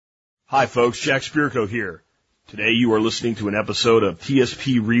Hi folks, Jack Spirko here. Today you are listening to an episode of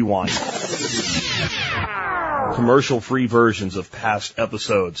TSP Rewind. Commercial-free versions of past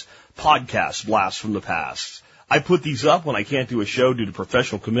episodes, podcast blasts from the past. I put these up when I can't do a show due to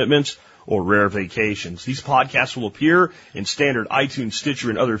professional commitments or rare vacations. These podcasts will appear in standard iTunes, Stitcher,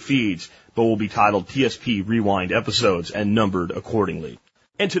 and other feeds, but will be titled TSP Rewind episodes and numbered accordingly.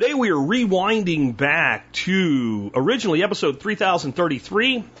 And today we are rewinding back to originally episode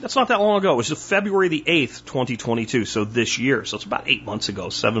 3033. That's not that long ago. It was February the 8th, 2022, so this year. So it's about 8 months ago,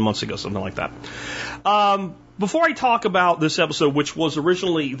 7 months ago, something like that. Before I talk about this episode, which was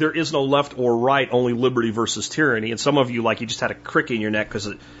originally There Is No Left or Right, Only Liberty versus Tyranny, and some of you, you just had a crick in your neck because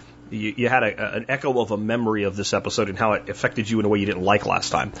you had an echo of a memory of this episode and how it affected you in a way you didn't like last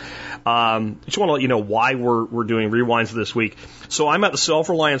time. I just want to let you know why we're doing rewinds this week. So I'm at the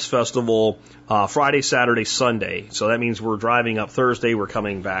Self-Reliance Festival Friday, Saturday, Sunday. So that means we're driving up Thursday. We're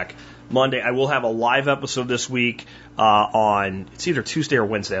coming back Monday. I will have a live episode this week on, it's either Tuesday or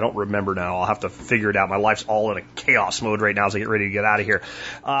Wednesday. I don't remember now. I'll have to figure it out. My life's all in a chaos mode right now as I get ready to get out of here.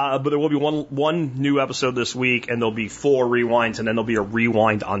 But there will be one new episode this week, and there'll be 4 rewinds, and then there'll be a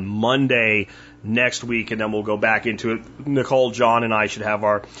rewind on Monday next week, and then we'll go back into it. Nicole, John, and I should have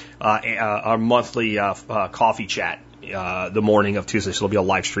our monthly coffee chat the morning of Tuesday. So there'll be a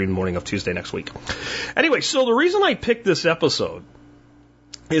live stream morning of Tuesday next week. Anyway, so the reason I picked this episode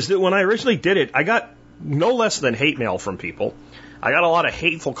is that when I originally did it, I got no less than hate mail from people. I got a lot of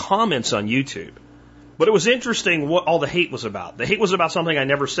hateful comments on YouTube. But it was interesting what all the hate was about. The hate was about something I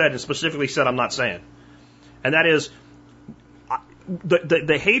never said, and specifically said I'm not saying. And that is,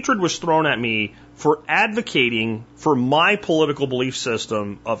 the hatred was thrown at me for advocating for my political belief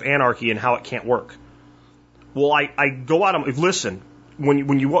system of anarchy and how it can't work. Well, I go out of, listen,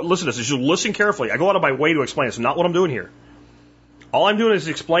 when you listen to this, you listen carefully. I go out of my way to explain. It's not what I'm doing here. All I'm doing is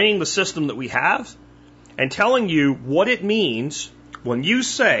explaining the system that we have and telling you what it means when you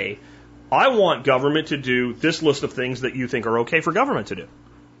say, I want government to do this list of things that you think are okay for government to do.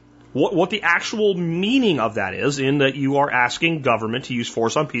 What the actual meaning of that is, in that you are asking government to use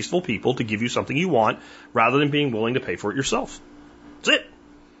force on peaceful people to give you something you want rather than being willing to pay for it yourself. That's it.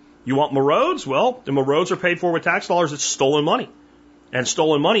 You want more roads? Well, the more roads are paid for with tax dollars. It's stolen money. And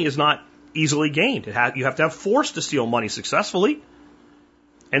stolen money is not easily gained. You have to have force to steal money successfully.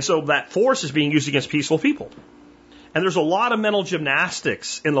 And so that force is being used against peaceful people. And there's a lot of mental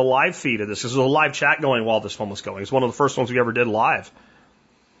gymnastics in the live feed of this. There's a live chat going while this one was going. It's one of the first ones we ever did live.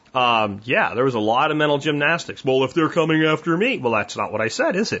 There was a lot of mental gymnastics. Well, if they're coming after me, well, that's not what I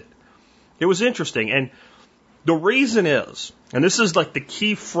said, is it? It was interesting. And the reason is, and this is like the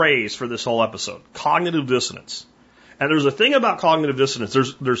key phrase for this whole episode, cognitive dissonance. And there's a thing about cognitive dissonance.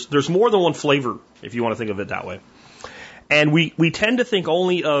 There's more than one flavor, if you want to think of it that way. And we tend to think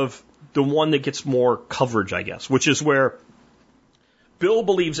only of the one that gets more coverage, I guess, which is where Bill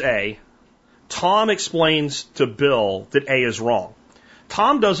believes A, Tom explains to Bill that A is wrong.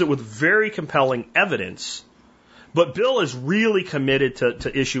 Tom does it with very compelling evidence, but Bill is really committed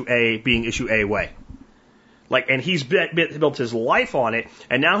to issue A being issue A way. And he's built his life on it,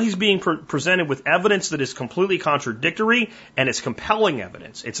 and now he's being presented with evidence that is completely contradictory, and it's compelling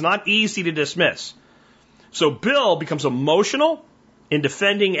evidence. It's not easy to dismiss. So Bill becomes emotional in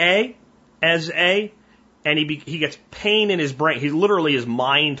defending A as A, and he gets pain in his brain. His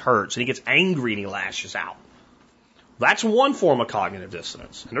mind hurts, and he gets angry, and he lashes out. That's one form of cognitive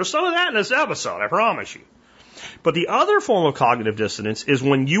dissonance. And there's some of that in this episode, I promise you. But the other form of cognitive dissonance is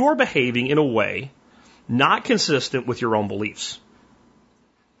when you are behaving in a way not consistent with your own beliefs.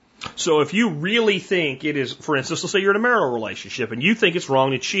 So if you really think it is, for instance, let's say you're in a marital relationship, and you think it's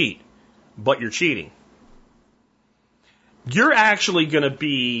wrong to cheat, but you're cheating, you're actually going to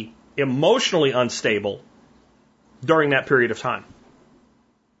be emotionally unstable during that period of time.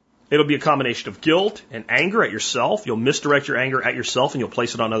 It'll be a combination of guilt and anger at yourself. You'll misdirect your anger at yourself and you'll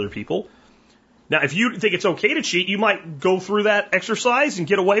place it on other people. Now, if you think it's okay to cheat, you might go through that exercise and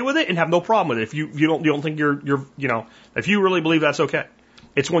get away with it and have no problem with it. If you don't think if you really believe that's okay.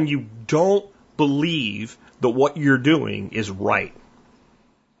 It's when you don't believe that what you're doing is right.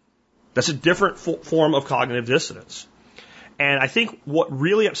 That's a different form of cognitive dissonance. And I think what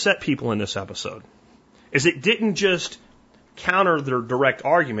really upset people in this episode is it didn't just counter their direct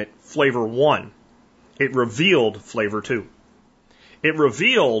argument, flavor 1. It revealed flavor 2. It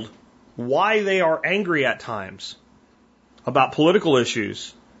revealed why they are angry at times about political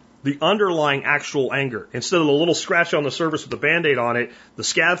issues, the underlying actual anger. Instead of the little scratch on the surface with the Band-Aid on it, the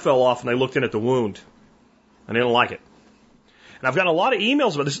scab fell off and they looked in at the wound. And they didn't like it. And I've got a lot of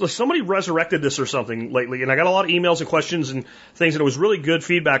emails about this. Somebody resurrected this or something lately, and I got a lot of emails and questions and things, and it was really good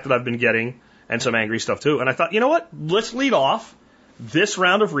feedback that I've been getting, and some angry stuff too. And I thought, you know what? Let's lead off this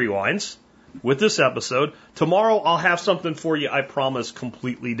round of rewinds with this episode. Tomorrow I'll have something for you, I promise,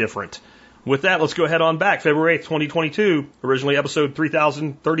 completely different. With that, let's go ahead on back. February 8th, 2022, originally episode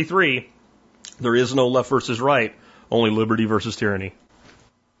 3033. There is no left versus right, only liberty versus tyranny.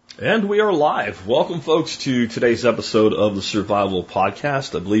 And we are live. Welcome, folks, to today's episode of the Survival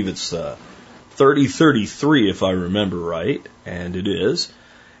Podcast. I believe it's 3033, if I remember right, and it is.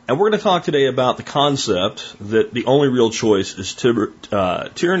 And we're going to talk today about the concept that the only real choice is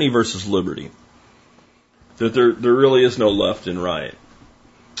tyranny versus liberty. That there really is no left and right.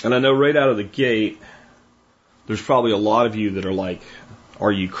 And I know right out of the gate, there's probably a lot of you that are like,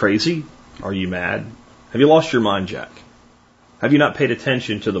 are you crazy? Are you mad? Have you lost your mind, Jack? Have you not paid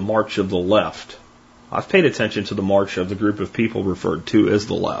attention to the march of the left? I've paid attention to the march of the group of people referred to as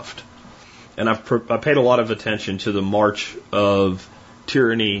the left. And I've paid a lot of attention to the march of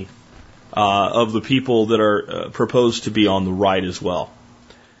tyranny of the people that are proposed to be on the right as well.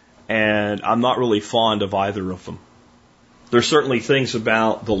 And I'm not really fond of either of them. There's certainly things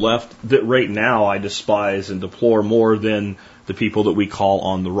about the left that right now I despise and deplore more than the people that we call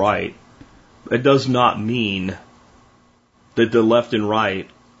on the right. It does not mean that the left and right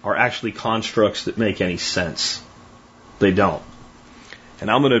are actually constructs that make any sense. They don't. And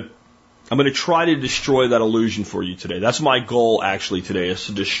I'm going to try to destroy that illusion for you today. That's my goal actually today, is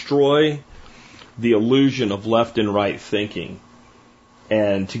to destroy the illusion of left and right thinking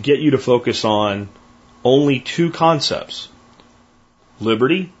and to get you to focus on only two concepts: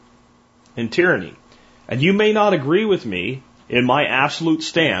 liberty and tyranny. And you may not agree with me in my absolute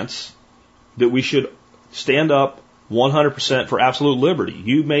stance that we should stand up 100% for absolute liberty.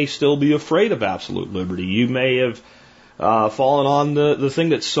 You may still be afraid of absolute liberty. You may have fallen on the thing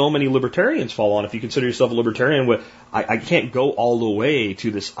that so many libertarians fall on. If you consider yourself a libertarian, I can't go all the way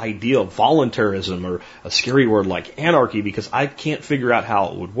to this idea of voluntarism or a scary word like anarchy because I can't figure out how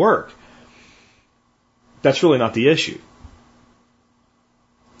it would work. That's really not the issue.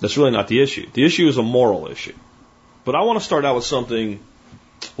 That's really not the issue. The issue is a moral issue. But I want to start out with something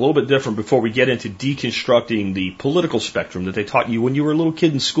a little bit different before we get into deconstructing the political spectrum that they taught you when you were a little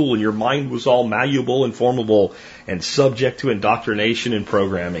kid in school and your mind was all malleable and formable and subject to indoctrination and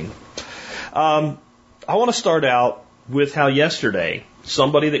programming. I want to start out with how yesterday,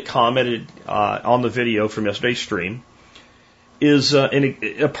 somebody that commented on the video from yesterday's stream is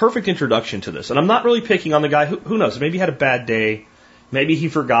a perfect introduction to this. And I'm not really picking on the guy. Who knows? Maybe he had a bad day. Maybe he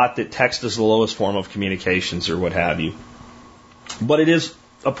forgot that text is the lowest form of communications or what have you. But it is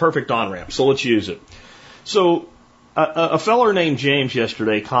a perfect on-ramp, so let's use it. So a feller named James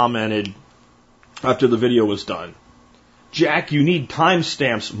yesterday commented after the video was done, "Jack, you need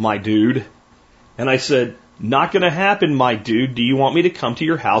timestamps, my dude." And I said, "Not going to happen, my dude. Do you want me to come to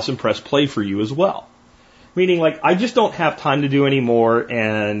your house and press play for you as well?" Meaning, like, I just don't have time to do anymore,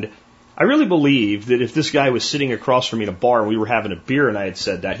 and I really believe that if this guy was sitting across from me in a bar and we were having a beer and I had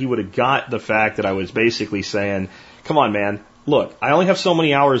said that, he would have got the fact that I was basically saying, come on, man, look, I only have so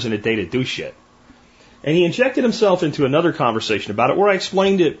many hours in a day to do shit. And he injected himself into another conversation about it where I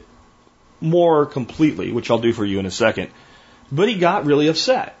explained it more completely, which I'll do for you in a second. But he got really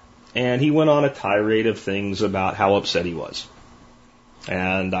upset. And he went on a tirade of things about how upset he was.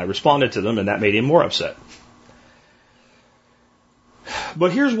 And I responded to them, and that made him more upset.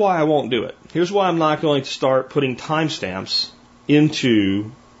 But here's why I won't do it. Here's why I'm not going to start putting timestamps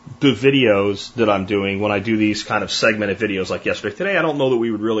into the videos that I'm doing when I do these kind of segmented videos like yesterday. Today, I don't know that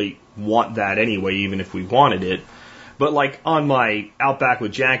we would really want that anyway, even if we wanted it. But like on my Outback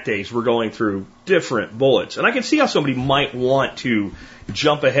with Jack days, we're going through different bullets. And I can see how somebody might want to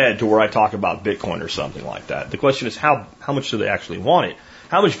jump ahead to where I talk about Bitcoin or something like that. The question is, how much do they actually want it?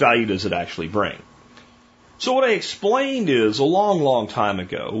 How much value does it actually bring? So what I explained is a long, long time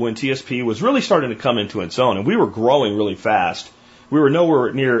ago when TSP was really starting to come into its own and we were growing really fast. We were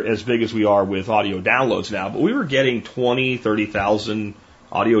nowhere near as big as we are with audio downloads now, but we were getting 20, 30,000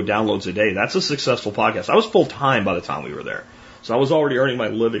 audio downloads a day. That's a successful podcast. I was full time by the time we were there. So I was already earning my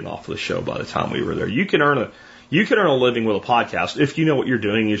living off of the show by the time we were there. You can earn a living with a podcast if you know what you're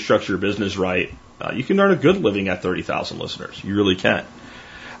doing, you structure your business right. You can earn a good living at 30,000 listeners. You really can.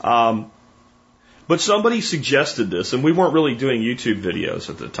 But somebody suggested this, and we weren't really doing YouTube videos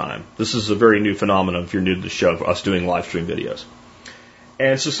at the time. This is a very new phenomenon if you're new to the show, for us doing live stream videos.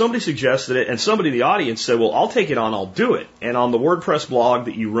 And so somebody suggested it, and somebody in the audience said, well, I'll take it on, I'll do it. And on the WordPress blog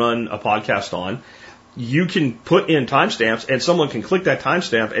that you run a podcast on, you can put in timestamps, and someone can click that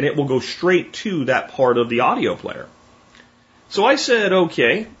timestamp, and it will go straight to that part of the audio player. So I said,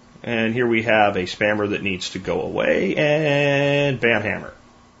 okay. And here we have a spammer that needs to go away, and bam, hammer.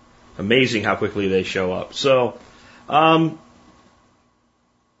 Amazing how quickly they show up. So, no,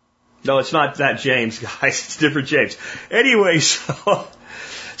 it's not that James, guys. It's different James. Anyway,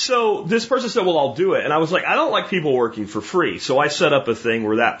 so this person said, well, I'll do it. And I was like, I don't like people working for free. So I set up a thing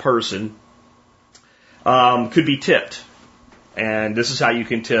where that person could be tipped. And this is how you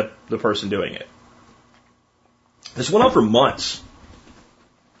can tip the person doing it. This went on for months.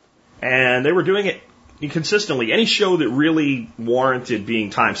 And they were doing it consistently. Any show that really warranted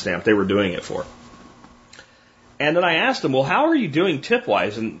being timestamped, they were doing it for. And then I asked them, well, how are you doing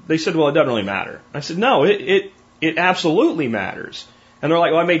tip-wise? And they said, well, it doesn't really matter. I said, no, it absolutely matters. And they're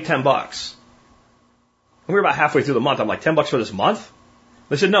like, well, I made $10. And we were about halfway through the month. I'm like, $10 for this month?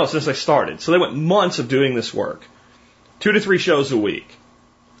 They said, no, since I started. So they went months of doing this work. 2 to 3 shows a week.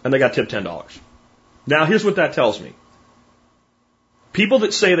 And they got tipped $10. Now, here's what that tells me. People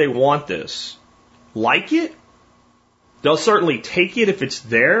that say they want this, like it. They'll certainly take it if it's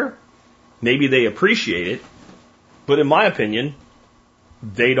there. Maybe they appreciate it. But in my opinion,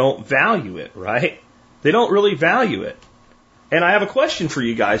 they don't value it, right? They don't really value it. And I have a question for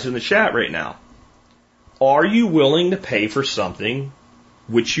you guys in the chat right now. Are you willing to pay for something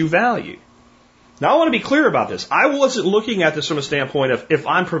which you value? Now, I want to be clear about this. I wasn't looking at this from a standpoint of, if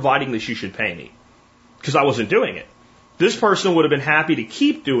I'm providing this, you should pay me. Because I wasn't doing it. This person would have been happy to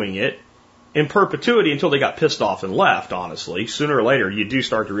keep doing it in perpetuity until they got pissed off and left, honestly. Sooner or later, you do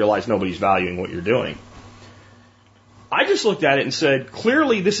start to realize nobody's valuing what you're doing. I just looked at it and said,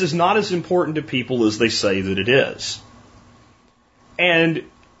 clearly this is not as important to people as they say that it is. And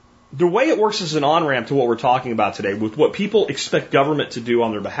the way it works as an on-ramp to what we're talking about today, with what people expect government to do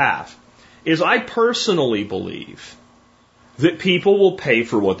on their behalf, is I personally believe that people will pay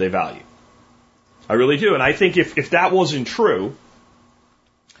for what they value. I really do. And I think if that wasn't true,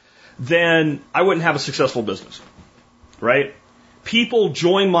 then I wouldn't have a successful business, right? People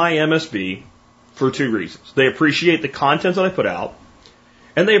join my MSB for 2 reasons. They appreciate the content that I put out,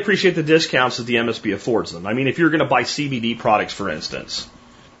 and they appreciate the discounts that the MSB affords them. I mean, if you're going to buy CBD products, for instance,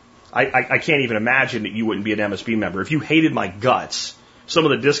 I can't even imagine that you wouldn't be an MSB member. If you hated my guts, some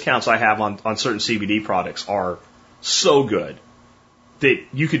of the discounts I have on certain CBD products are so good that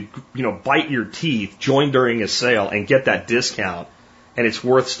you could, bite your teeth, join during a sale, and get that discount, and it's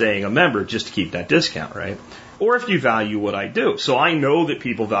worth staying a member just to keep that discount, right? Or if you value what I do. So I know that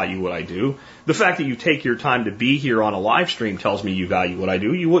people value what I do. The fact that you take your time to be here on a live stream tells me you value what I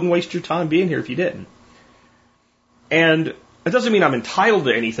do. You wouldn't waste your time being here if you didn't. And it doesn't mean I'm entitled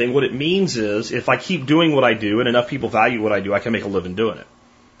to anything. What it means is, if I keep doing what I do and enough people value what I do, I can make a living doing it.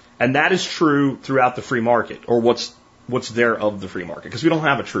 And that is true throughout the free market, or what's there of the free market. Because we don't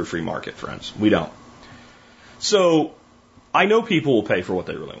have a true free market, friends. We don't. So I know people will pay for what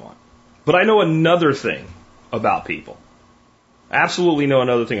they really want. But I know another thing about people. Absolutely know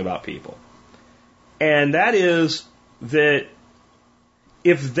another thing about people. And that is that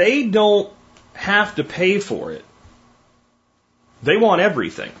if they don't have to pay for it, they want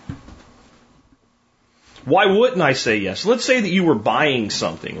everything. Why wouldn't I say yes? Let's say that you were buying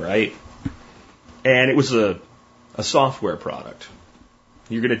something, right? And it was a software product.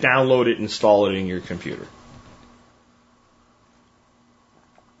 You're going to download it, install it in your computer.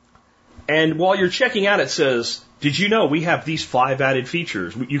 And while you're checking out, it says, did you know we have these 5 added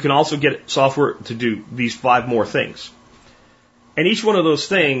features? You can also get software to do these 5 more things. And each one of those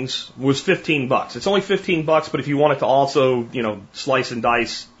things was $15. It's only $15, but if you want it to also, slice and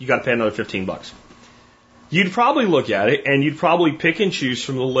dice, you got to pay another $15. You'd probably look at it and you'd probably pick and choose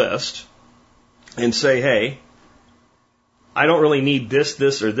from the list and say, hey, I don't really need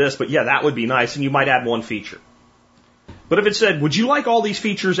this, or this, but yeah, that would be nice. And you might add 1 feature. But if it said, would you like all these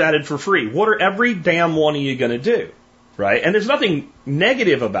features added for free? What are every damn one of you going to do? Right? And there's nothing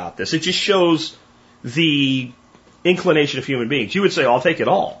negative about this. It just shows the inclination of human beings. You would say, I'll take it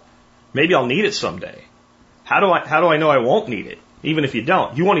all. Maybe I'll need it someday. How do I know I won't need it? Even if you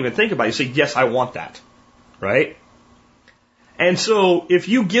don't. You won't even think about it. You say, yes, I want that. Right? And so if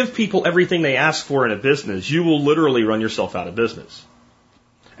you give people everything they ask for in a business, you will literally run yourself out of business.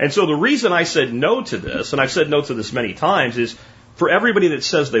 And so the reason I said no to this, and I've said no to this many times, is for everybody that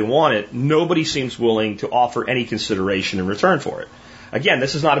says they want it, nobody seems willing to offer any consideration in return for it. Again,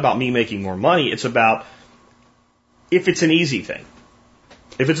 this is not about me making more money. It's about if it's an easy thing,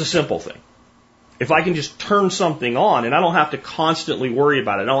 if it's a simple thing, if I can just turn something on and I don't have to constantly worry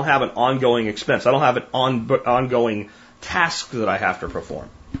about it, I don't have an ongoing expense, I don't have an ongoing task that I have to perform,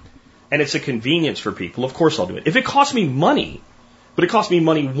 and it's a convenience for people, of course I'll do it. If it costs me money, but it costs me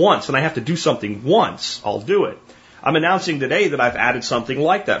money once and I have to do something once, I'll do it. I'm announcing today that I've added something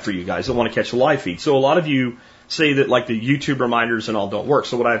like that for you guys that want to catch a live feed. So a lot of you say that like the YouTube reminders and all don't work.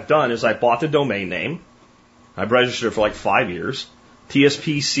 So what I've done is I bought the domain name. I've registered for like 5 years.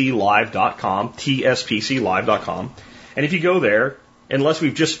 TSPClive.com, TSPClive.com. And if you go there, unless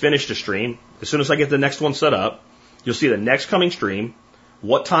we've just finished a stream, as soon as I get the next one set up, you'll see the next coming stream,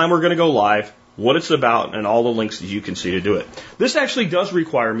 what time we're going to go live, what it's about, and all the links that you can see to do it. This actually does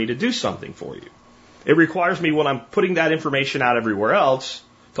require me to do something for you. It requires me, when I'm putting that information out everywhere else,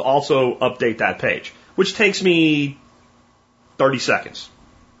 to also update that page, which takes me 30 seconds.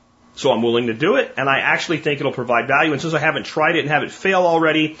 So I'm willing to do it, and I actually think it'll provide value. And since I haven't tried it and have it fail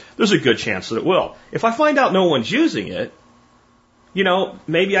already, there's a good chance that it will. If I find out no one's using it,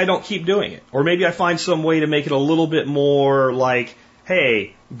 maybe I don't keep doing it. Or maybe I find some way to make it a little bit more like,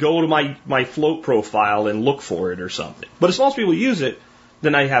 hey, go to my float profile and look for it or something. But as long as people use it,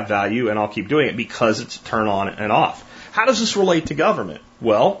 then I have value and I'll keep doing it because it's turn on and off. How does this relate to government?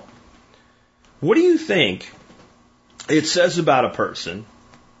 Well, what do you think it says about a person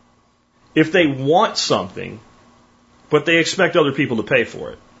if they want something, but they expect other people to pay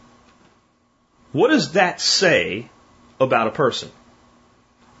for it? What does that say about a person?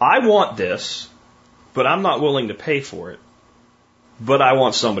 I want this, but I'm not willing to pay for it, but I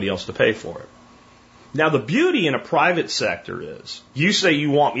want somebody else to pay for it. Now, the beauty in a private sector is, you say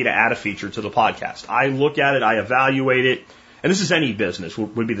you want me to add a feature to the podcast. I look at it, I evaluate it, and this is any business,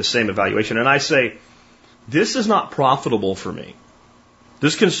 would be the same evaluation, and I say, this is not profitable for me.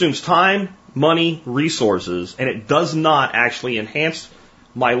 This consumes time, money, resources, and it does not actually enhance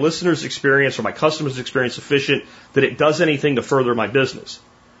my listener's experience or my customer's experience sufficient that it does anything to further my business.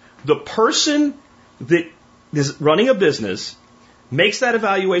 The person that is running a business makes that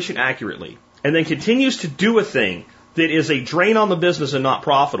evaluation accurately and then continues to do a thing that is a drain on the business and not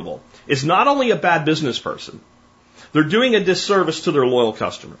profitable is not only a bad business person, they're doing a disservice to their loyal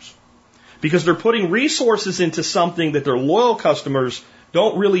customers because they're putting resources into something that their loyal customers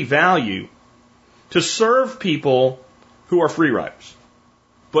don't really value to serve people who are free riders.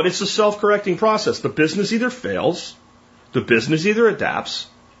 But it's a self-correcting process. The business either fails, the business either adapts,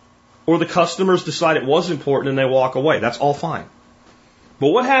 or the customers decide it was important and they walk away. That's all fine. But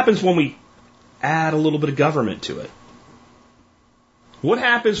what happens when we add a little bit of government to it? What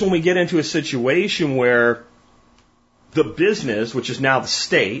happens when we get into a situation where the business, which is now the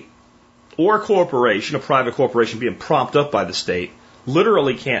state, or a corporation, a private corporation being propped up by the state,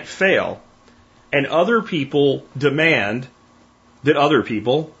 literally can't fail, and other people demand that other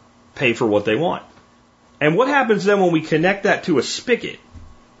people pay for what they want? And what happens then when we connect that to a spigot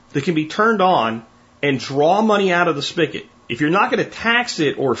that can be turned on and draw money out of the spigot? If you're not going to tax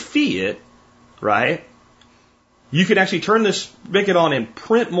it or fee it, right, you can actually turn this spigot on and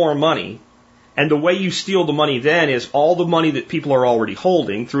print more money. And the way you steal the money then is all the money that people are already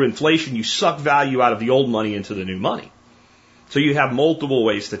holding. Through inflation, you suck value out of the old money into the new money. So you have multiple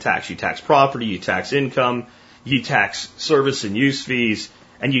ways to tax. You tax property, you tax income, you tax service and use fees,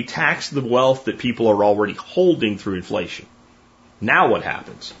 and you tax the wealth that people are already holding through inflation. Now what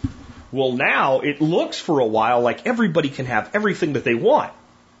happens? Well, now it looks for a while like everybody can have everything that they want.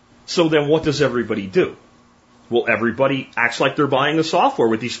 So then what does everybody do? Well, everybody acts like they're buying the software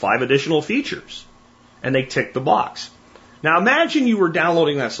with these 5 additional features. And they tick the box. Now imagine you were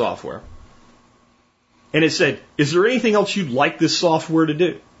downloading that software. And it said, is there anything else you'd like this software to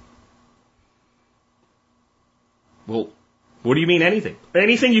do? Well, what do you mean anything?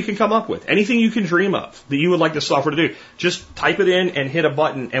 Anything you can come up with. Anything you can dream of that you would like the software to do. Just type it in and hit a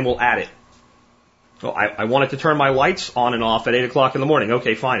button and we'll add it. Well, I wanted to turn my lights on and off at 8 o'clock in the morning.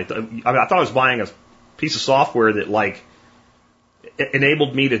 Okay, fine. I thought I was buying a piece of software that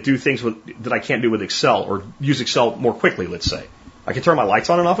enabled me to do things that I can't do with Excel or use Excel more quickly, let's say. I can turn my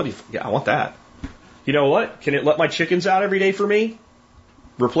lights on and off. Yeah, I want that. You know what? Can it let my chickens out every day for me?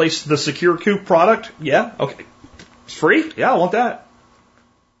 Replace the Secure Coop product? Yeah, okay. It's free? Yeah, I want that.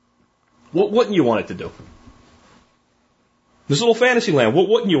 What wouldn't you want it to do? This little fantasy land, what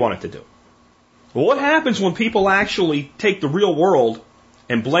wouldn't you want it to do? Well, what happens when people actually take the real world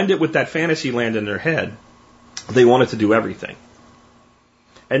and blend it with that fantasy land in their head? They want it to do everything.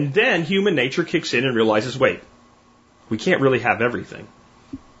 And then human nature kicks in and realizes, wait, we can't really have everything.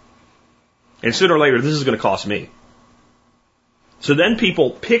 And sooner or later, this is going to cost me. So then people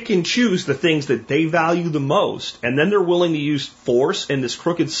pick and choose the things that they value the most, and then they're willing to use force in this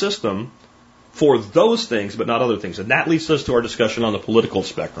crooked system for those things, but not other things. And that leads us to our discussion on the political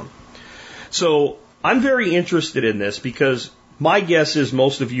spectrum. So I'm very interested in this because my guess is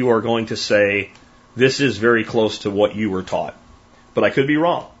most of you are going to say this is very close to what you were taught. But I could be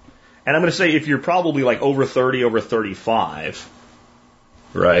wrong. And I'm going to say if you're probably like over 30, over 35,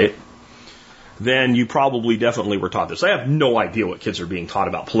 right, then you probably definitely were taught this. I have no idea what kids are being taught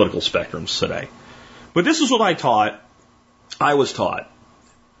about political spectrums today. But this is what I was taught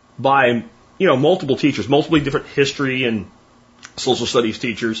by, multiple teachers, multiple different history and social studies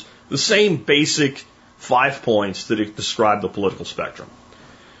teachers, the same basic 5 points that describe the political spectrum.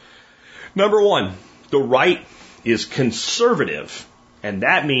 Number one, the right is conservative, and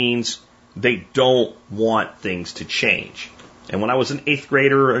that means they don't want things to change. And when I was an 8th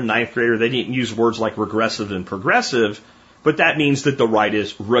grader or a 9th grader, they didn't use words like regressive and progressive, but that means that the right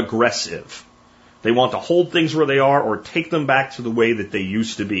is regressive. They want to hold things where they are or take them back to the way that they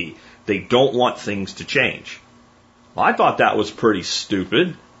used to be. They don't want things to change. Well, I thought that was pretty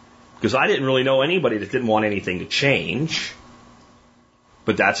stupid because I didn't really know anybody that didn't want anything to change.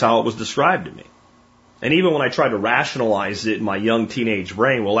 But that's how it was described to me. And even when I tried to rationalize it in my young teenage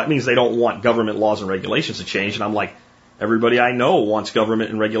brain, well, that means they don't want government laws and regulations to change. And I'm like, everybody I know wants government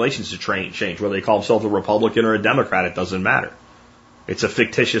and regulations to change, whether they call themselves a Republican or a Democrat, it doesn't matter. It's a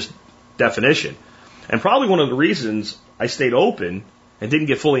fictitious definition. And probably one of the reasons I stayed open and didn't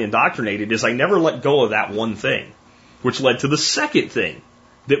get fully indoctrinated is I never let go of that one thing, which led to the second thing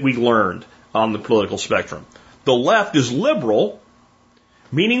that we learned on the political spectrum. The left is liberal,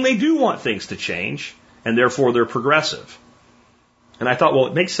 meaning they do want things to change, and therefore they're progressive. And I thought, well,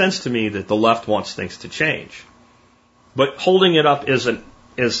 it makes sense to me that the left wants things to change. But holding it up as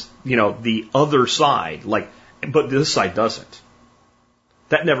the other side, but this side doesn't.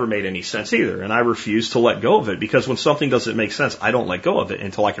 That never made any sense either, and I refused to let go of it because when something doesn't make sense, I don't let go of it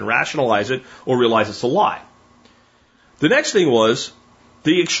until I can rationalize it or realize it's a lie. The next thing was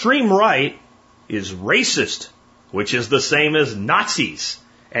the extreme right is racist, which is the same as Nazis.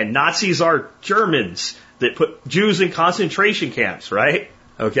 And Nazis are Germans that put Jews in concentration camps, right?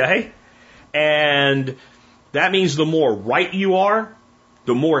 Okay? And that means the more right you are,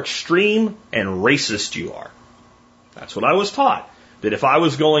 the more extreme and racist you are. That's what I was taught. That if I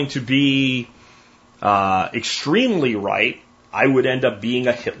was going to be extremely right, I would end up being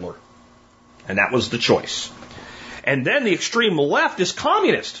a Hitler. And that was the choice. And then the extreme left is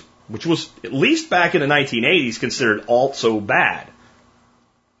communist, which was, at least back in the 1980s, considered also bad.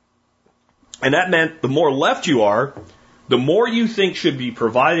 And that meant the more left you are, the more you think should be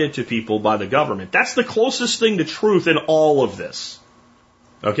provided to people by the government. That's the closest thing to truth in all of this.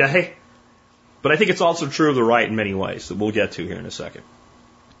 Okay? But I think it's also true of the right in many ways that we'll get to here in a second.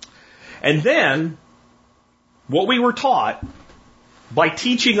 And then, what we were taught by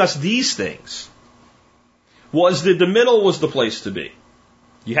teaching us these things was that the middle was the place to be.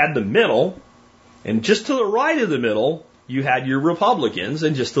 You had the middle, and just to the right of the middle, you had your Republicans,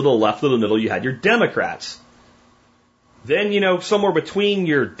 and just to the left of the middle, you had your Democrats. Then, somewhere between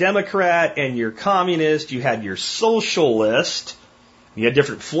your Democrat and your communist, you had your socialist. You had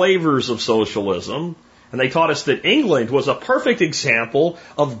different flavors of socialism, and they taught us that England was a perfect example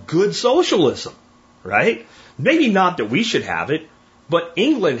of good socialism, right? Maybe not that we should have it, but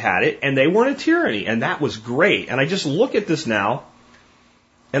England had it, and they weren't a tyranny, and that was great. And I just look at this now,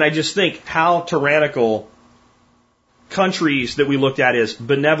 and I just think how tyrannical countries that we looked at as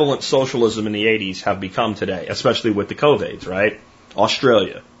benevolent socialism in the 80s have become today, especially with the COVIDs, right?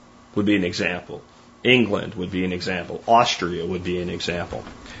 Australia would be an example. England would be an example. Austria would be an example.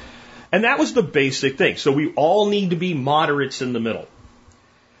 And that was the basic thing. So we all need to be moderates in the middle.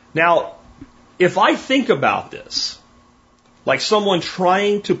 Now, if I think about this, like someone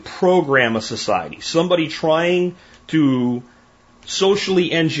trying to program a society, somebody trying to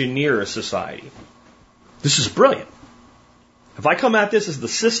socially engineer a society, this is brilliant. If I come at this as the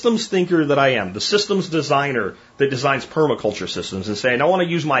systems thinker that I am, the systems designer that designs permaculture systems, and saying, I want to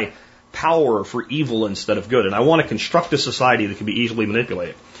use my power for evil instead of good, and I want to construct a society that can be easily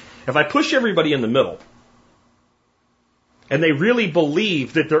manipulated. If I push everybody in the middle, and they really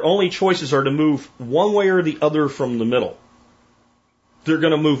believe that their only choices are to move one way or the other from the middle, they're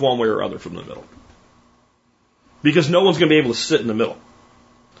going to move one way or other from the middle. Because no one's going to be able to sit in the middle.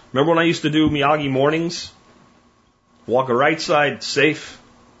 Remember when I used to do Miyagi mornings? Walk a right side, safe.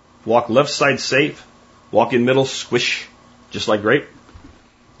 Walk left side, safe. Walk in middle, squish, just like grape.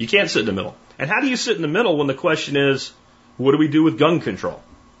 You can't sit in the middle. And how do you sit in the middle when the question is, what do we do with gun control?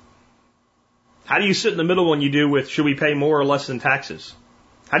 How do you sit in the middle when you do with, should we pay more or less in taxes?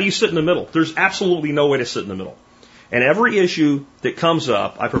 How do you sit in the middle? There's absolutely no way to sit in the middle. And every issue that comes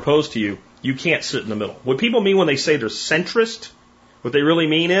up, I propose to you, you can't sit in the middle. What people mean when they say they're centrist, what they really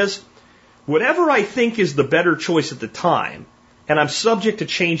mean is, whatever I think is the better choice at the time, and I'm subject to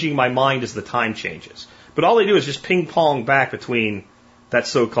changing my mind as the time changes. But all they do is just ping pong back between That's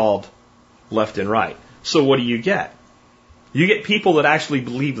so-called left and right. So what do you get? You get people that actually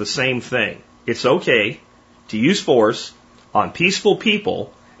believe the same thing. It's okay to use force on peaceful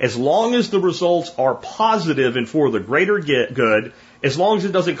people as long as the results are positive and for the greater good, as long as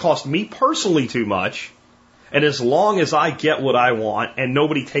it doesn't cost me personally too much, and as long as I get what I want and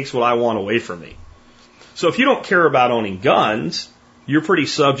nobody takes what I want away from me. So if you don't care about owning guns, you're pretty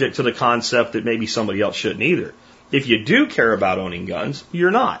subject to the concept that maybe somebody else shouldn't either. If you do care about owning guns,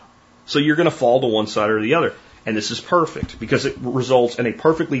 you're not. So you're going to fall to one side or the other. And this is perfect because it results in a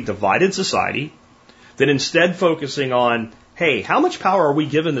perfectly divided society that instead focusing on, hey, how much power are we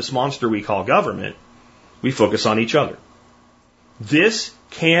giving this monster we call government? We focus on each other. This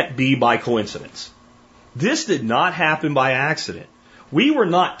can't be by coincidence. This did not happen by accident. We were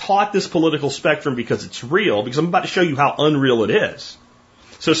not taught this political spectrum because it's real, because I'm about to show you how unreal it is.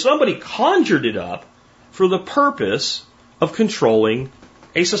 So somebody conjured it up for the purpose of controlling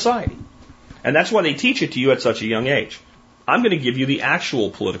a society. And that's why they teach it to you at such a young age. I'm going to give you the actual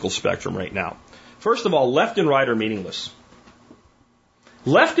political spectrum right now. First of all, left and right are meaningless.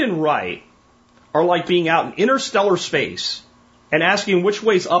 Left and right are like being out in interstellar space and asking which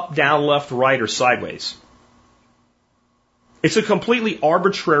way's up, down, left, right, or sideways. It's a completely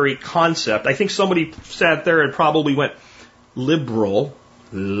arbitrary concept. I think somebody sat there and probably went liberal,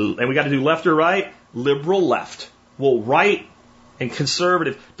 and we got to do left or right, liberal left. Well, right and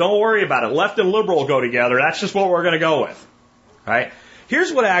conservative, don't worry about it. Left and liberal will go together. That's just what we're going to go with. Right?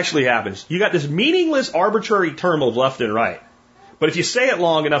 Here's what actually happens. You got this meaningless arbitrary term of left and right. But if you say it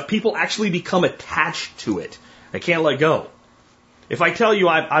long enough, people actually become attached to it. They can't let go. If I tell you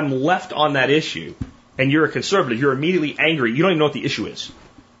I'm left on that issue and you're a conservative, you're immediately angry. You don't even know what the issue is.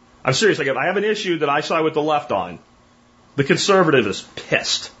 I'm serious. Like if I have an issue that I side with the left on, the conservative is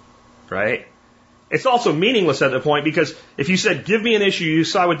pissed. Right? It's also meaningless at that point because if you said, give me an issue you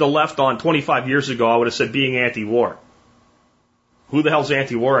side with the left on 25 years ago, I would have said being anti-war. Who the hell's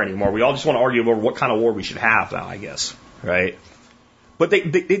anti-war anymore? We all just want to argue over what kind of war we should have now, I guess. Right? But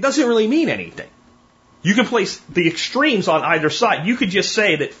it doesn't really mean anything. You can place the extremes on either side. You could just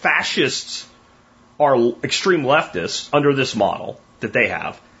say that fascists are extreme leftists under this model that they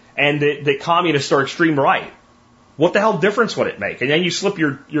have, and that communists are extreme right. What the hell difference would it make? And then you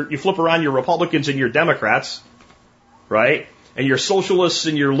flip around your Republicans and your Democrats, right? And your socialists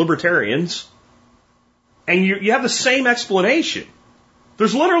and your libertarians, and you have the same explanation.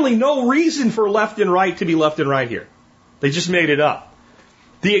 There's literally no reason for left and right to be left and right here. They just made it up.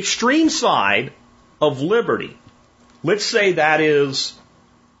 The extreme side of liberty, let's say that is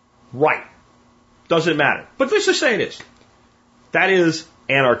right. Doesn't matter. But let's just say it is. That is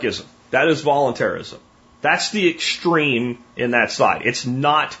anarchism. That is voluntarism. That's the extreme in that side. It's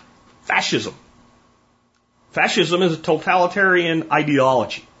not fascism. Fascism is a totalitarian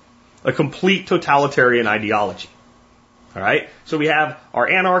ideology. A complete totalitarian ideology. All right? So we have our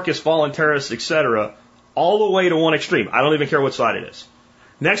anarchists, voluntarists, etc., all the way to one extreme. I don't even care what side it is.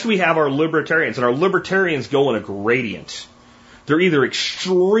 Next we have our libertarians, and our libertarians go in a gradient. They're either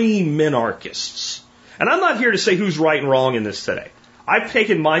extreme minarchists. And I'm not here to say who's right and wrong in this today. I've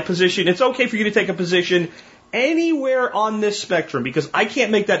taken my position. It's okay for you to take a position anywhere on this spectrum because I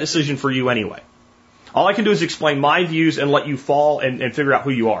can't make that decision for you anyway. All I can do is explain my views and let you fall and figure out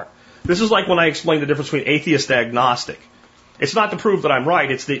who you are. This is like when I explain the difference between atheist and agnostic. It's not to prove that I'm right.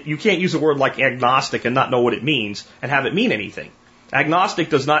 It's that you can't use a word like agnostic and not know what it means and have it mean anything. Agnostic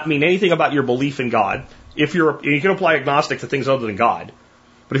does not mean anything about your belief in God. You can apply agnostic to things other than God.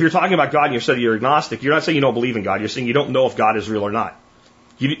 But if you're talking about God and you said you're agnostic, you're not saying you don't believe in God. You're saying you don't know if God is real or not.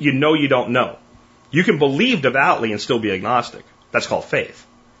 You know you don't know. You can believe devoutly and still be agnostic. That's called faith,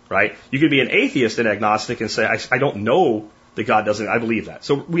 right? You can be an atheist and agnostic and say, I don't know that God doesn't. I believe that.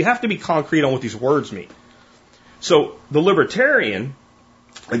 So we have to be concrete on what these words mean. So the libertarian,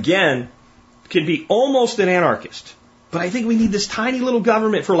 again, can be almost an anarchist. But I think we need this tiny little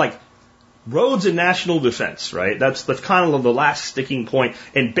government for like roads and national defense, right? That's kind of the last sticking point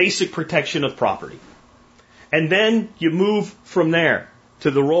and basic protection of property. And then you move from there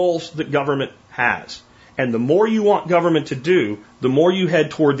to the roles that government has. And the more you want government to do, the more you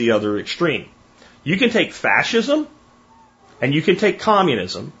head toward the other extreme. You can take fascism and you can take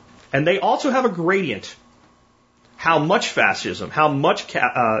communism, and they also have a gradient. How much fascism, how much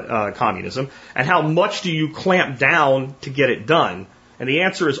communism, and how much do you clamp down to get it done? And the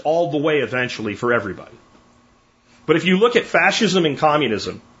answer is all the way eventually for everybody. But if you look at fascism and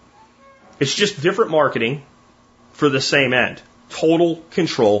communism, it's just different marketing for the same end. Total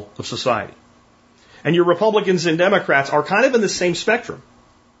control of society. And your Republicans and Democrats are kind of in the same spectrum.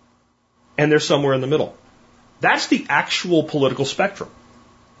 And they're somewhere in the middle. That's the actual political spectrum.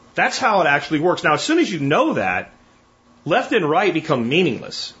 That's how it actually works. Now, as soon as you know that, left and right become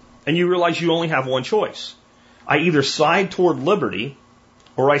meaningless, and you realize you only have one choice. I either side toward liberty,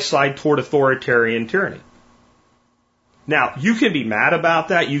 or I side toward authoritarian tyranny. Now, you can be mad about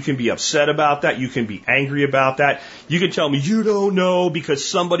that, you can be upset about that, you can be angry about that, you can tell me you don't know because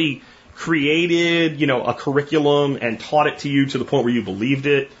somebody created, a curriculum and taught it to you to the point where you believed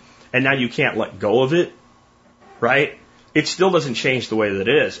it, and now you can't let go of it, right? It still doesn't change the way that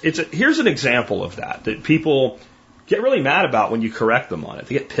it is. Here's an example of that people get really mad about when you correct them on it.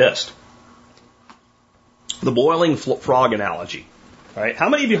 They get pissed. The boiling frog analogy. All right. How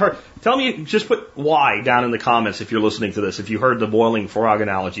many of you heard? Tell me, just put Y down in the comments if you're listening to this. If you heard the boiling frog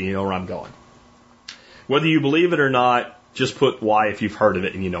analogy, you know where I'm going. Whether you believe it or not, just put Y if you've heard of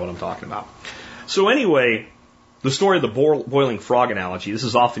it and you know what I'm talking about. So anyway, the story of the boiling frog analogy, this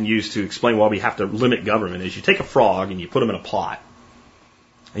is often used to explain why we have to limit government, is you take a frog and you put him in a pot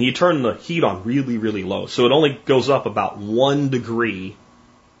and you turn the heat on really, really low. So it only goes up about 1 degree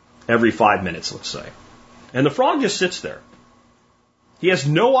every 5 minutes, let's say. And the frog just sits there. He has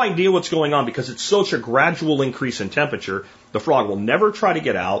no idea what's going on because it's such a gradual increase in temperature. The frog will never try to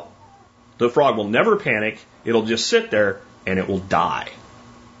get out. The frog will never panic. It'll just sit there and it will die.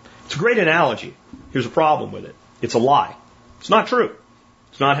 It's a great analogy. Here's a problem with it. It's a lie. It's not true.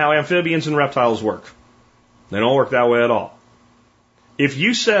 It's not how amphibians and reptiles work. They don't work that way at all. If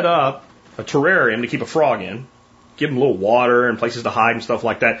you set up a terrarium to keep a frog in, give him a little water and places to hide and stuff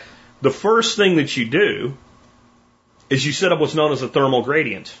like that, the first thing that you do is you set up what's known as a thermal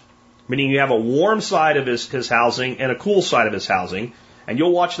gradient, meaning you have a warm side of his housing and a cool side of his housing, and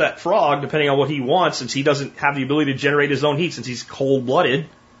you'll watch that frog, depending on what he wants, since he doesn't have the ability to generate his own heat, since he's cold-blooded,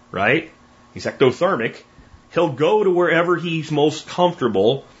 right? He's ectothermic. He'll go to wherever he's most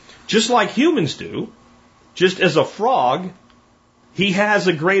comfortable, just like humans do. Just as a frog, he has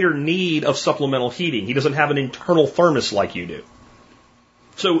a greater need of supplemental heating. He doesn't have an internal thermos like you do.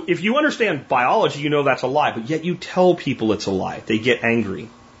 So if you understand biology, you know that's a lie, but yet you tell people it's a lie. They get angry.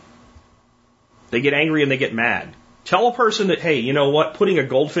 They get angry and they get mad. Tell a person that, hey, you know what, putting a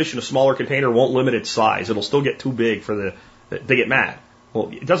goldfish in a smaller container won't limit its size. It'll still get too big they get mad. Well,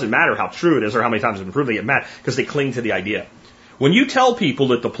 it doesn't matter how true it is or how many times it's been proved, they get mad because they cling to the idea. When you tell people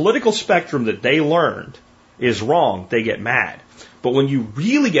that the political spectrum that they learned is wrong, they get mad. But when you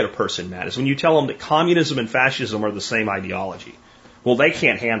really get a person mad is when you tell them that communism and fascism are the same ideology. Well, they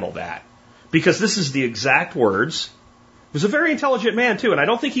can't handle that because this is the exact words. He was a very intelligent man, too, and I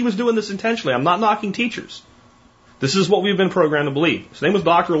don't think he was doing this intentionally. I'm not knocking teachers. This is what we've been programmed to believe. His name was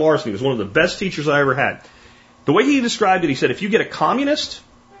Dr. Larson. He was one of the best teachers I ever had. The way he described it, he said, if you get a communist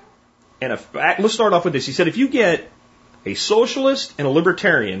and let's start off with this. He said, if you get a socialist and a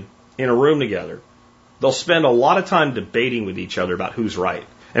libertarian in a room together, they'll spend a lot of time debating with each other about who's right.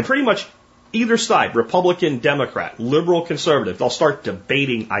 And pretty much either side, Republican, Democrat, liberal, conservative, they'll start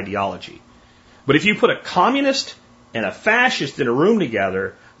debating ideology. But if you put a communist and a fascist in a room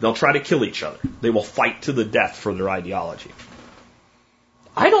together, they'll try to kill each other. They will fight to the death for their ideology.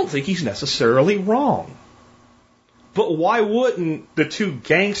 I don't think he's necessarily wrong. But why wouldn't the two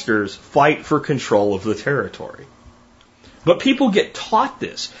gangsters fight for control of the territory? But people get taught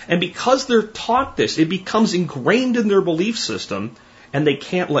this. And because they're taught this, it becomes ingrained in their belief system and they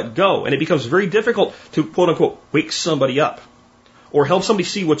can't let go. And it becomes very difficult to, quote unquote, wake somebody up or help somebody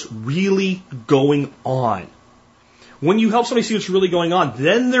see what's really going on. When you help somebody see what's really going on,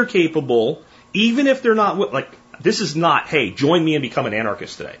 then they're capable, even if they're not, like, this is not, hey, join me and become an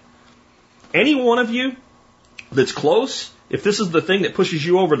anarchist today. Any one of you that's close, if this is the thing that pushes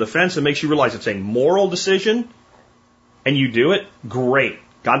you over the fence and makes you realize it's a moral decision, and you do it, great.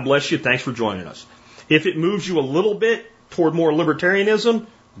 God bless you. Thanks for joining us. If it moves you a little bit toward more libertarianism,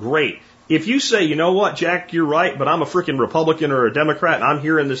 great. If you say, you know what, Jack, you're right, but I'm a freaking Republican or a Democrat, and I'm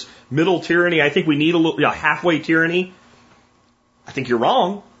here in this middle tyranny, I think we need a halfway tyranny, I think you're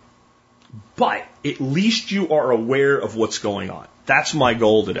wrong. But at least you are aware of what's going on. That's my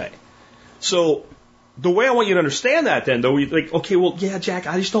goal today. So the way I want you to understand that then, though, like, okay, well, yeah, Jack,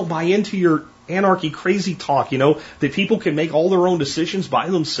 I just don't buy into your anarchy crazy talk, that people can make all their own decisions by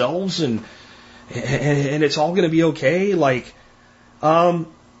themselves and it's all going to be okay. Like, the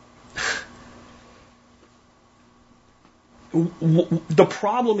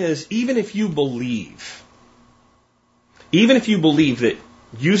problem is, even if you believe that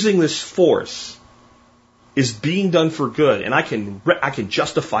using this force is being done for good, and I can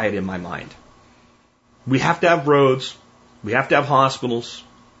justify it in my mind. We have to have roads, we have to have hospitals,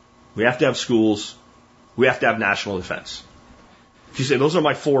 we have to have schools, we have to have national defense. If you say those are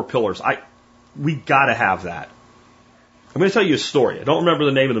my 4 pillars, we got to have that. I'm going to tell you a story. I don't remember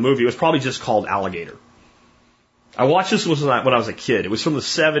the name of the movie. It was probably just called Alligator. I watched this when I was a kid. It was from the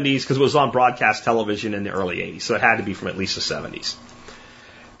 70s because it was on broadcast television in the early 80s. So it had to be from at least the 70s.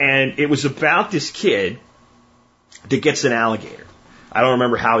 And it was about this kid that gets an alligator. I don't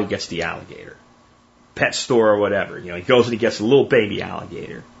remember how he gets the alligator. Pet store or whatever. You know, he goes and he gets a little baby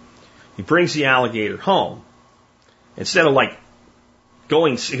alligator. He brings the alligator home. Instead of like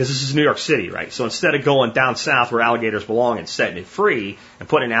going, because this is New York City, right? So instead of going down south where alligators belong and setting it free and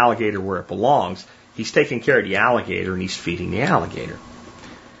putting an alligator where it belongs, he's taking care of the alligator and he's feeding the alligator.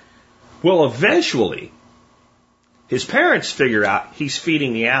 Well, eventually, his parents figure out he's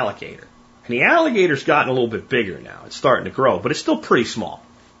feeding the alligator. And the alligator's gotten a little bit bigger now. It's starting to grow, but it's still pretty small.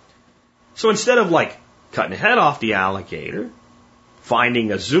 So instead of like cutting the head off the alligator,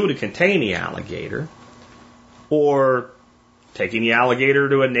 finding a zoo to contain the alligator, or taking the alligator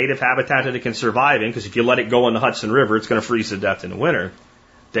to a native habitat that it can survive in, because if you let it go in the Hudson River, it's going to freeze to death in the winter,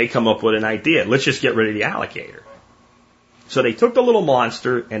 they come up with an idea. Let's just get rid of the alligator. So they took the little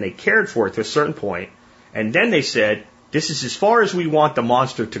monster and they cared for it to a certain point, and then they said, this is as far as we want the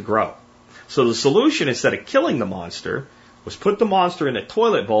monster to grow. So the solution, instead of killing the monster, was put the monster in a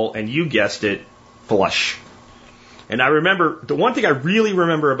toilet bowl and, you guessed it, flush. And I remember, the one thing I really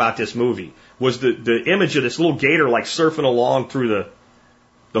remember about this movie was the image of this little gator like surfing along through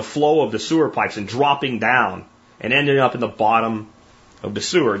the flow of the sewer pipes and dropping down and ending up in the bottom of the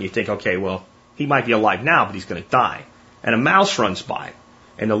sewer. And you think, okay, well, he might be alive now, but he's going to die. And a mouse runs by.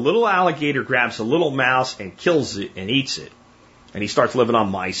 And the little alligator grabs the little mouse and kills it and eats it. And he starts living on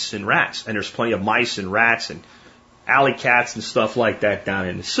mice and rats. And there's plenty of mice and rats and alley cats and stuff like that down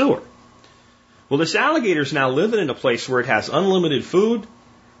in the sewer. Well, this alligator's now living in a place where it has unlimited food,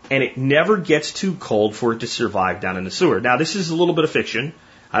 and it never gets too cold for it to survive down in the sewer. Now, this is a little bit of fiction.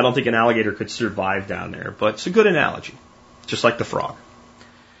 I don't think an alligator could survive down there, but it's a good analogy, just like the frog.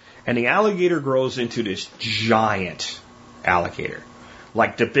 And the alligator grows into this giant alligator,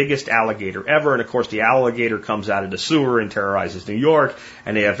 like the biggest alligator ever. And, of course, the alligator comes out of the sewer and terrorizes New York,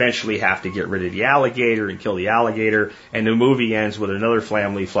 and they eventually have to get rid of the alligator and kill the alligator. And the movie ends with another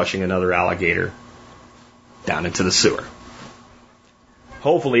family flushing another alligator down into the sewer.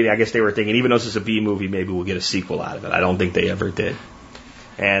 Hopefully, I guess they were thinking, even though this is a B movie, maybe we'll get a sequel out of it. I don't think they ever did.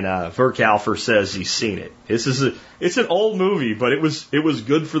 And Verkalfer says he's seen it. It's an old movie, but it was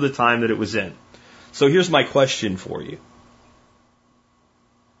good for the time that it was in. So here's my question for you.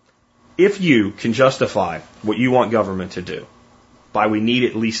 If you can justify what you want government to do by we need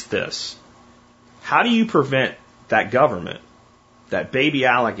at least this, how do you prevent that government, that baby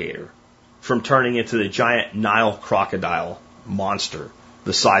alligator, from turning into the giant Nile crocodile monster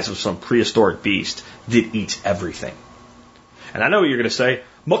the size of some prehistoric beast that eats everything? And I know what you're going to say,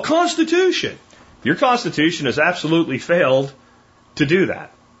 my Constitution. Your Constitution has absolutely failed to do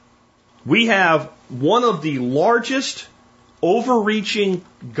that. We have one of the largest overreaching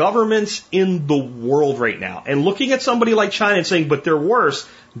governments in the world right now. And looking at somebody like China and saying, but they're worse,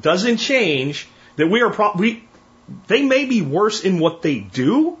 doesn't change that they may be worse in what they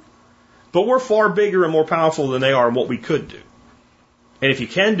do, but we're far bigger and more powerful than they are in what we could do. And if you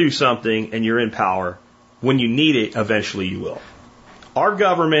can do something and you're in power, when you need it, eventually you will. Our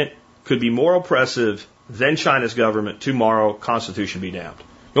government could be more oppressive than China's government tomorrow, Constitution be damned.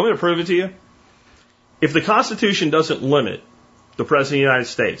 You want me to prove it to you? If the Constitution doesn't limit the President of the United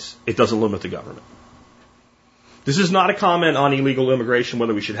States, it doesn't limit the government. This is not a comment on illegal immigration,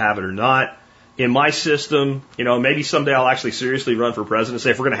 whether we should have it or not. In my system, maybe someday I'll actually seriously run for president and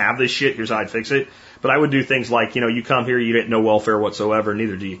say, if we're going to have this shit, here's how I'd fix it. But I would do things like, you come here, you get no welfare whatsoever,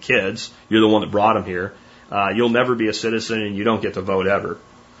 neither do your kids. You're the one that brought them here. You'll never be a citizen and you don't get to vote ever.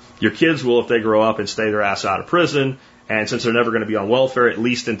 Your kids will if they grow up and stay their ass out of prison. And since they're never going to be on welfare, at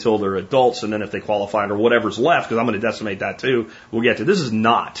least until they're adults, and then if they qualify under whatever's left, because I'm going to decimate that too, we'll get to. This is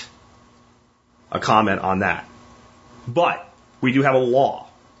not a comment on that. But we do have a law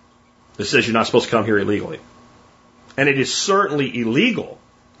that says you're not supposed to come here illegally. And it is certainly illegal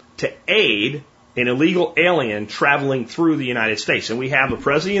to aid an illegal alien traveling through the United States. And we have the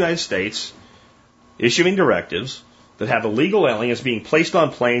President of the United States issuing directives that have illegal aliens being placed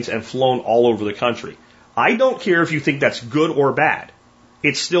on planes and flown all over the country. I don't care if you think that's good or bad.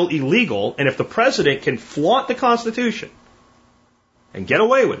 It's still illegal, and if the president can flaunt the Constitution and get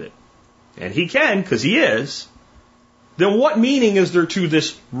away with it, and he can, because he is, then what meaning is there to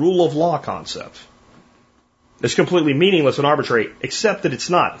this rule of law concept? It's completely meaningless and arbitrary, except that it's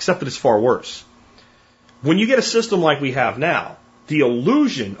not, except that it's far worse. When you get a system like we have now, the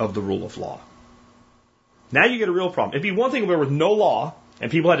illusion of the rule of law, now you get a real problem. It'd be one thing if there was no law and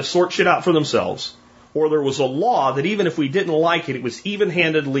people had to sort shit out for themselves, or there was a law that even if we didn't like it, it was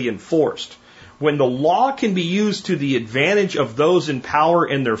even-handedly enforced. When the law can be used to the advantage of those in power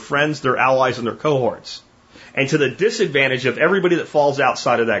and their friends, their allies, and their cohorts, and to the disadvantage of everybody that falls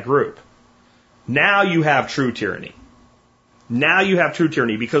outside of that group, now you have true tyranny. Now you have true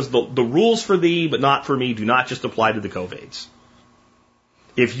tyranny because the rules for thee but not for me do not just apply to the COVIDs.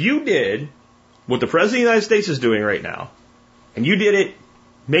 If you did what the President of the United States is doing right now, and you did it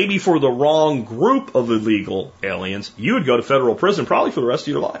maybe for the wrong group of illegal aliens, you would go to federal prison probably for the rest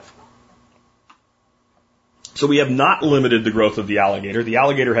of your life. So we have not limited the growth of the alligator. The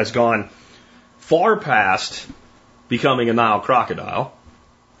alligator has gone far past becoming a Nile crocodile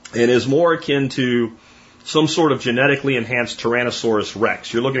and is more akin to some sort of genetically enhanced Tyrannosaurus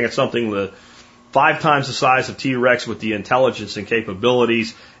rex. You're looking at something 5 times the size of T-Rex with the intelligence and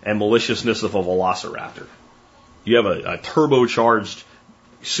capabilities and maliciousness of a velociraptor. You have a turbocharged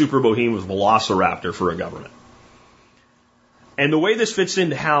super behemoth velociraptor for a government. And the way this fits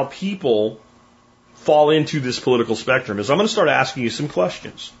into how people fall into this political spectrum is I'm going to start asking you some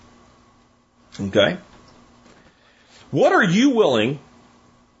questions. Okay? What are you willing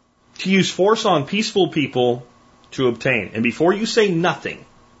to use force on peaceful people to obtain? And before you say nothing,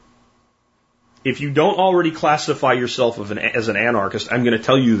 if you don't already classify yourself as an anarchist, I'm going to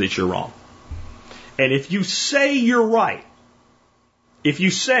tell you that you're wrong. And if you say you're right, if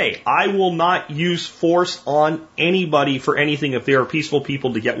you say, I will not use force on anybody for anything if they are peaceful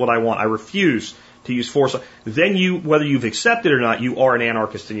people to get what I want, I refuse to use force, then you, whether you've accepted it or not, you are an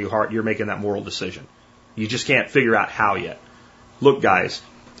anarchist in your heart. You're making that moral decision. You just can't figure out how yet. Look, guys,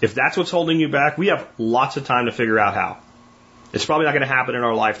 if that's what's holding you back, we have lots of time to figure out how. It's probably not going to happen in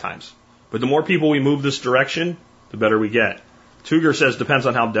our lifetimes. But the more people we move this direction, the better we get. Tuger says, depends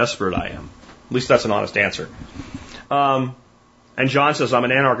on how desperate I am. At least that's an honest answer. And John says, I'm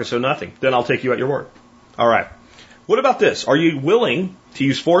an anarchist, so nothing. Then I'll take you at your word. All right. What about this? Are you willing to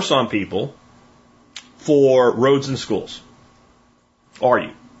use force on people for roads and schools? Are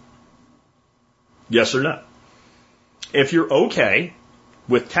you? Yes or no? If you're okay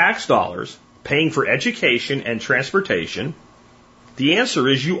with tax dollars paying for education and transportation, the answer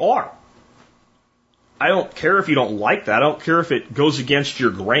is you are. I don't care if you don't like that. I don't care if it goes against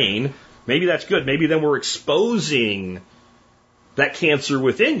your grain. Maybe that's good. Maybe then we're exposing that cancer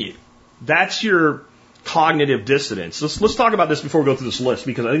within you. That's your cognitive dissonance. Let's talk about this before we go through this list,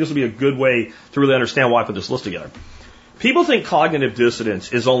 because I think this will be a good way to really understand why I put this list together. People think cognitive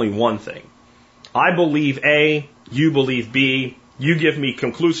dissonance is only one thing. I believe A, you believe B, you give me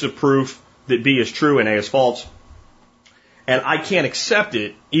conclusive proof that B is true and A is false, and I can't accept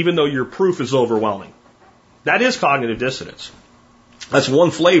it even though your proof is overwhelming. That is cognitive dissonance. That's one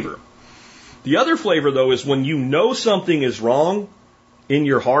flavor. The other flavor, though, is when you know something is wrong in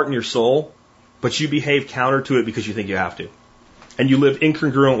your heart and your soul, but you behave counter to it because you think you have to. And you live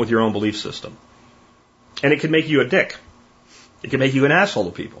incongruent with your own belief system. And it can make you a dick. It can make you an asshole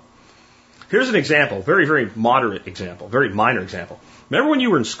to people. Here's an example, very, very moderate example, very minor example. Remember when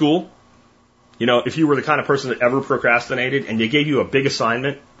you were in school? You know, if you were the kind of person that ever procrastinated and they gave you a big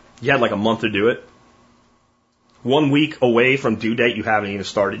assignment, you had like a month to do it. 1 week away from due date, you haven't even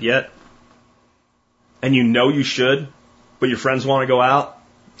started yet. And you know you should, but your friends want to go out,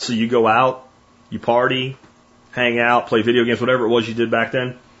 so you go out, you party, hang out, play video games, whatever it was you did back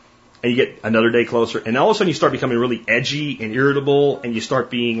then, and you get another day closer, and all of a sudden you start becoming really edgy and irritable, and you start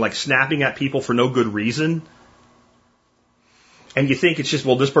being like snapping at people for no good reason. And you think it's just,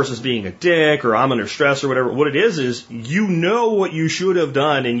 well, this person's being a dick, or I'm under stress, or whatever. What it is you know what you should have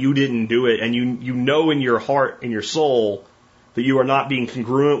done, and you didn't do it, and you know in your heart and your soul that you are not being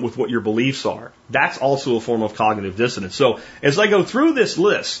congruent with what your beliefs are. That's also a form of cognitive dissonance. So as I go through this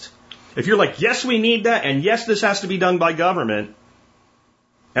list, if you're like, yes, we need that, and yes, this has to be done by government,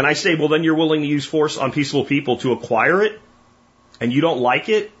 and I say, well, then you're willing to use force on peaceful people to acquire it, and you don't like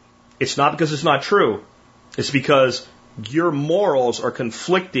it, it's not because it's not true. It's because your morals are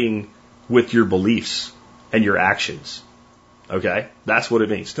conflicting with your beliefs and your actions. Okay? That's what it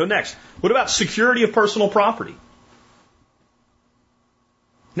means. So next, what about security of personal property?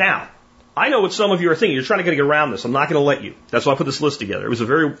 Now, I know what some of you are thinking. You're trying to get around this. I'm not going to let you. That's why I put this list together. It was a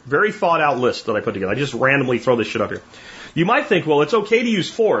very, very thought out list that I put together. I just randomly throw this shit up here. You might think, well, it's okay to use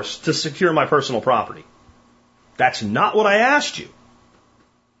force to secure my personal property. That's not what I asked you.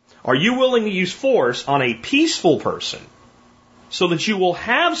 Are you willing to use force on a peaceful person so that you will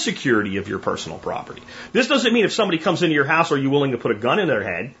have security of your personal property? This doesn't mean if somebody comes into your house, are you willing to put a gun in their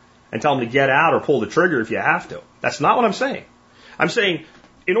head and tell them to get out or pull the trigger if you have to? That's not what I'm saying. I'm saying,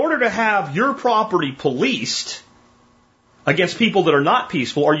 in order to have your property policed, against people that are not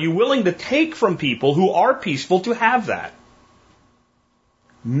peaceful? Are you willing to take from people who are peaceful to have that?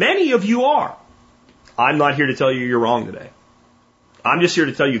 Many of you are. I'm not here to tell you you're wrong today. I'm just here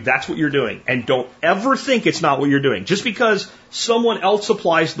to tell you that's what you're doing. And don't ever think it's not what you're doing. Just because someone else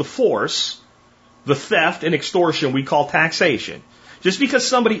applies the force, the theft and extortion we call taxation, just because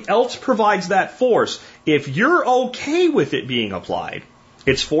somebody else provides that force, if you're okay with it being applied,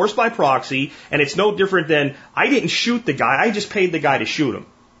 it's force by proxy, and it's no different than, I didn't shoot the guy, I just paid the guy to shoot him.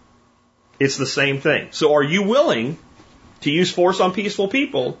 It's the same thing. So are you willing to use force on peaceful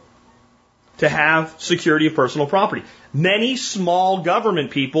people to have security of personal property? Many small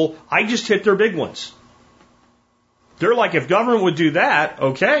government people, I just hit their big ones. They're like, if government would do that,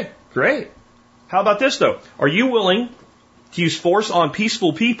 okay, great. How about this though? Are you willing to use force on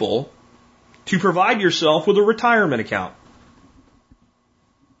peaceful people to provide yourself with a retirement account?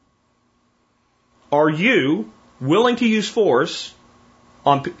 Are you willing to use force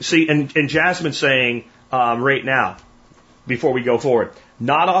on, and Jasmine's saying right now, before we go forward,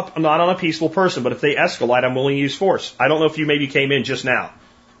 not on a peaceful person, but if they escalate, I'm willing to use force. I don't know if you maybe came in just now.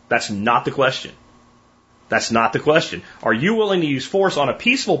 That's not the question. That's not the question. Are you willing to use force on a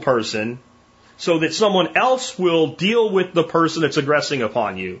peaceful person so that someone else will deal with the person that's aggressing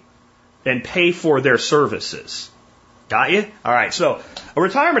upon you and pay for their services? Got you? All right, so a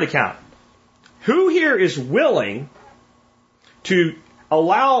retirement account. Who here is willing to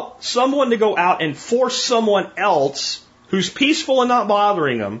allow someone to go out and force someone else who's peaceful and not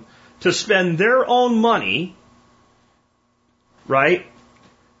bothering them to spend their own money, right,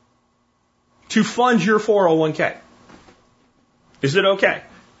 to fund your 401k? Is it okay?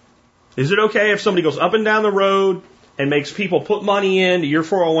 Is it okay if somebody goes up and down the road and makes people put money into your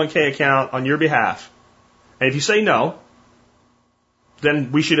 401k account on your behalf? And if you say no,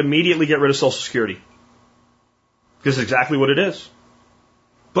 then we should immediately get rid of Social Security. Because it's exactly what it is.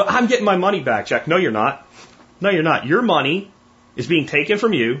 But I'm getting my money back, Jack. No, you're not. No, you're not. Your money is being taken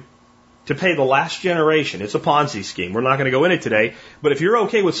from you to pay the last generation. It's a Ponzi scheme. We're not going to go in it today. But if you're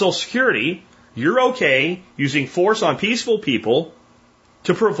okay with Social Security, you're okay using force on peaceful people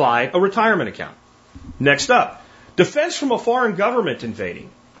to provide a retirement account. Next up, defense from a foreign government invading.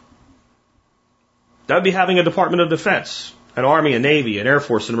 That would be having a Department of Defense, an Army, a Navy, an Air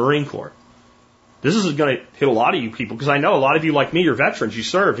Force, and a Marine Corps. This is going to hit a lot of you people, because I know a lot of you like me, you're veterans, you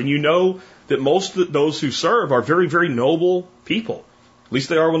served, and you know that most of those who serve are very, very noble people. At least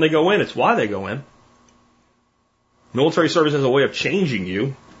they are when they go in. It's why they go in. Military service has a way of changing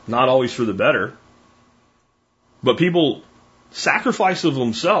you, not always for the better. But people sacrifice of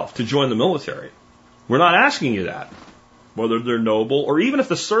themselves to join the military. We're not asking you that, whether they're noble or even if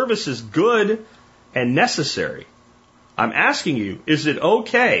the service is good and necessary. I'm asking you, is it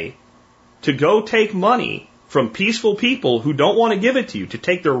okay to go take money from peaceful people who don't want to give it to you, to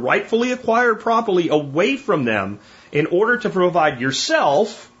take their rightfully acquired property away from them in order to provide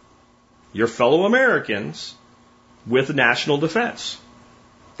yourself, your fellow Americans, with national defense?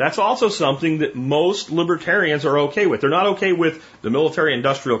 That's also something that most libertarians are okay with. They're not okay with the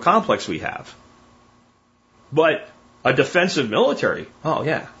military-industrial complex we have. But a defensive military, oh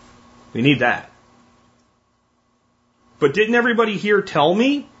yeah, we need that. But didn't everybody here tell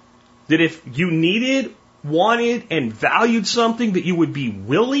me that if you needed, wanted, and valued something, that you would be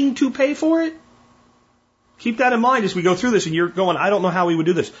willing to pay for it? Keep that in mind as we go through this, and you're going, I don't know how we would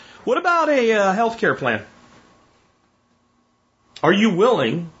do this. What about a health care plan? Are you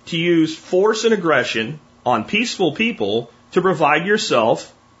willing to use force and aggression on peaceful people to provide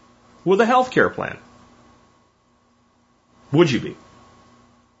yourself with a health care plan? Would you be?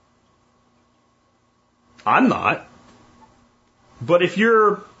 I'm not. But if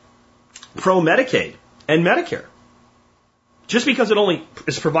you're pro-Medicaid and Medicare, just because it only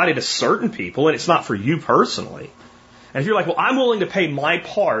is provided to certain people and it's not for you personally, and if you're like, well, I'm willing to pay my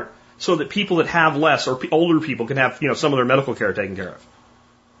part so that people that have less or older people can have, some of their medical care taken care of,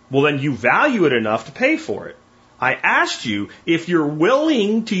 well, then you value it enough to pay for it. I asked you if you're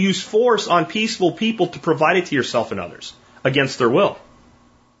willing to use force on peaceful people to provide it to yourself and others against their will.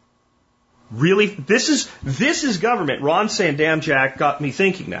 Really, this is government. Ron's saying, damn, Jack, got me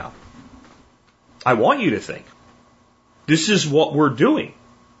thinking now. I want you to think. This is what we're doing.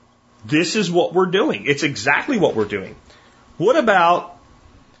 This is what we're doing. It's exactly what we're doing. What about,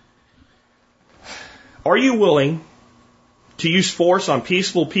 are you willing to use force on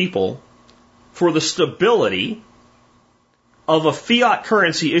peaceful people for the stability of a fiat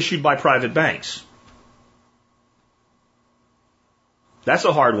currency issued by private banks? That's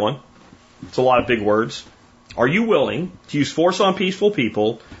a hard one. It's a lot of big words. Are you willing to use force on peaceful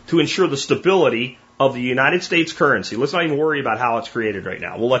people to ensure the stability of the United States currency, let's not even worry about how it's created right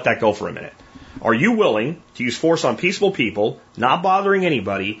now. We'll let that go for a minute. Are you willing to use force on peaceful people, not bothering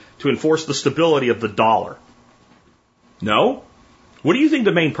anybody, to enforce the stability of the dollar? No? What do you think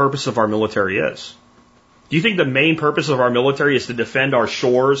the main purpose of our military is? Do you think the main purpose of our military is to defend our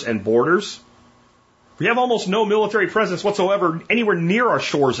shores and borders? We have almost no military presence whatsoever anywhere near our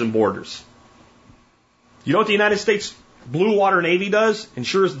shores and borders. You know what the United States Blue Water Navy does?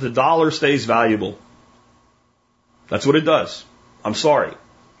 Ensures that the dollar stays valuable. That's what it does. I'm sorry.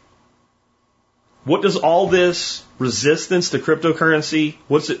 What does all this resistance to cryptocurrency,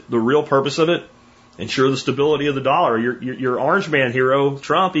 what's the real purpose of it? Ensure the stability of the dollar. Your orange man hero,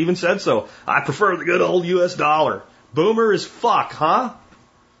 Trump, even said so. I prefer the good old U.S. dollar. Boomer as fuck, huh?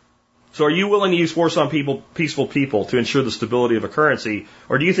 So are you willing to use force on peaceful people to ensure the stability of a currency?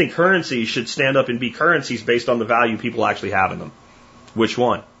 Or do you think currencies should stand up and be currencies based on the value people actually have in them? Which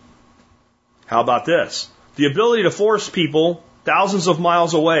one? How about this? The ability to force people thousands of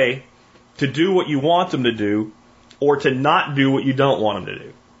miles away to do what you want them to do or to not do what you don't want them to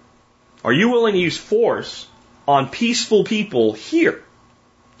do. Are you willing to use force on peaceful people here,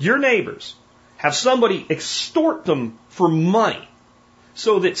 your neighbors, have somebody extort them for money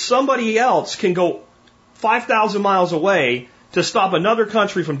so that somebody else can go 5,000 miles away to stop another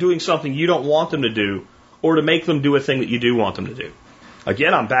country from doing something you don't want them to do or to make them do a thing that you do want them to do?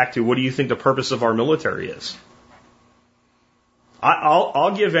 Again, I'm back to what do you think the purpose of our military is?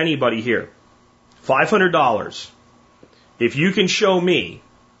 I'll give anybody here $500 if you can show me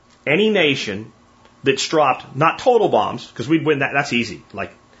any nation that's dropped, not total bombs, because we'd win that, that's easy.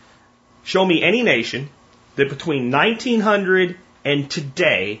 Like, show me any nation that between 1900 and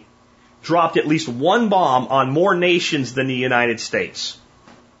today dropped at least one bomb on more nations than the United States.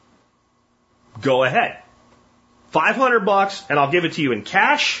 Go ahead. $500 and I'll give it to you in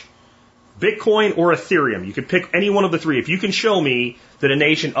cash, Bitcoin, or Ethereum. You can pick any one of the three. If you can show me that a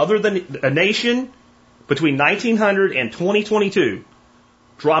nation other than a nation between 1900 and 2022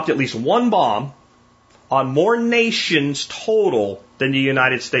 dropped at least one bomb on more nations total than the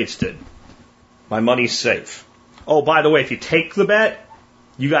United States did, my money's safe. Oh, by the way, if you take the bet,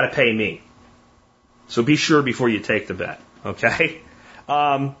 you got to pay me. So be sure before you take the bet, okay?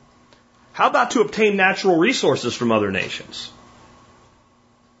 How about to obtain natural resources from other nations?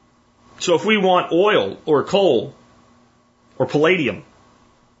 So if we want oil or coal or palladium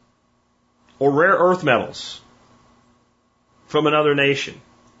or rare earth metals from another nation,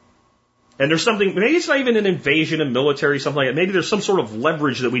 and there's something, maybe it's not even an invasion of military, something like that. Maybe there's some sort of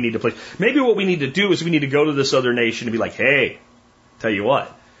leverage that we need to place. Maybe what we need to do is we need to go to this other nation and be like, hey, tell you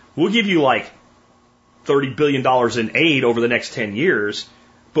what, we'll give you like $30 billion in aid over the next 10 years,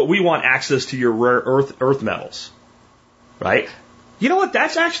 but we want access to your rare earth metals, right? You know what?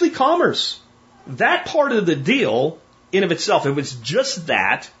 That's actually commerce. That part of the deal, in of itself, if it's just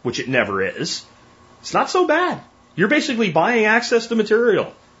that, which it never is, it's not so bad. You're basically buying access to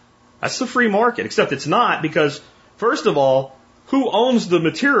material. That's the free market, except it's not because, first of all, who owns the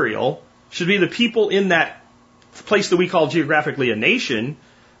material should be the people in that place that we call geographically a nation,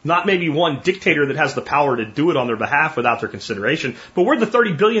 not maybe one dictator that has the power to do it on their behalf without their consideration. But where'd the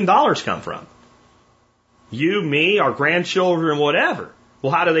 $30 billion come from? You, me, our grandchildren, whatever.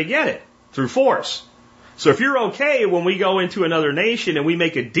 Well, how do they get it? Through force. So if you're okay when we go into another nation and we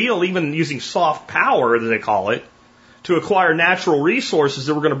make a deal, even using soft power, as they call it, to acquire natural resources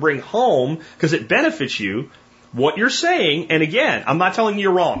that we're going to bring home because it benefits you, what you're saying, and again, I'm not telling you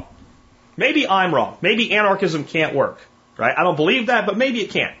you're wrong. Maybe I'm wrong. Maybe anarchism can't work, right? I don't believe that, but maybe it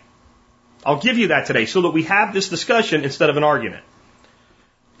can. I'll give you that today so that we have this discussion instead of an argument.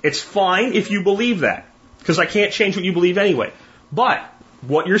 It's fine if you believe that, because I can't change what you believe anyway. But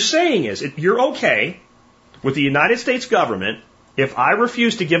what you're saying is you're okay with the United States government if I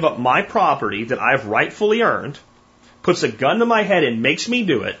refuse to give up my property that I've rightfully earned, puts a gun to my head and makes me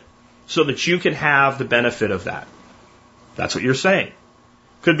do it so that you can have the benefit of that. That's what you're saying.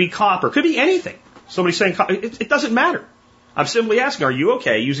 Could be copper, could be anything. Somebody's saying it doesn't matter. I'm simply asking, are you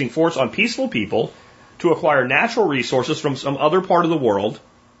okay using force on peaceful people to acquire natural resources from some other part of the world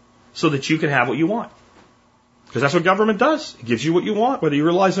so that you can have what you want? Because that's what government does. It gives you what you want, whether you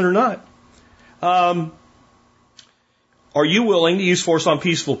realize it or not. Are you willing to use force on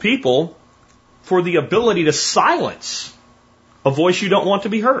peaceful people for the ability to silence a voice you don't want to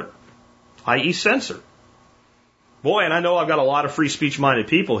be heard, i.e. censor? Boy, and I know I've got a lot of free speech-minded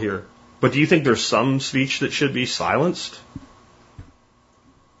people here, but do you think there's some speech that should be silenced?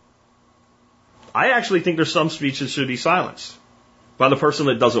 I actually think there's some speech that should be silenced by the person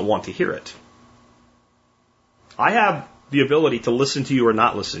that doesn't want to hear it. I have the ability to listen to you or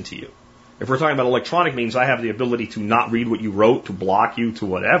not listen to you. If we're talking about electronic means, I have the ability to not read what you wrote, to block you, to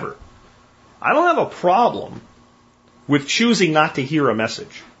whatever. I don't have a problem with choosing not to hear a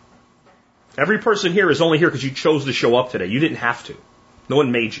message. Every person here is only here because you chose to show up today. You didn't have to. No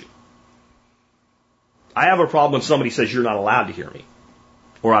one made you. I have a problem when somebody says you're not allowed to hear me,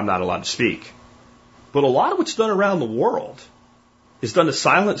 or I'm not allowed to speak. But a lot of what's done around the world is done to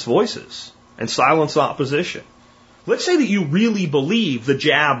silence voices and silence opposition. Let's say that you really believe the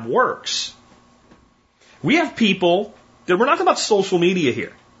jab works. We have people that we're not talking about social media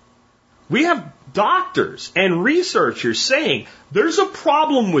here. We have doctors and researchers saying there's a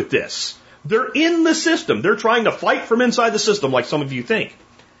problem with this. They're in the system. They're trying to fight from inside the system like some of you think.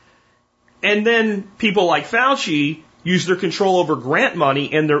 And then people like Fauci use their control over grant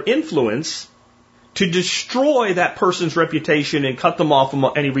money and their influence to destroy that person's reputation and cut them off from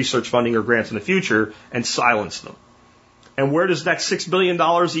any research funding or grants in the future and silence them. And where does that $6 billion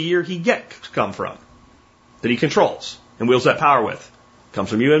a year he gets come from? That he controls and wields that power with. It comes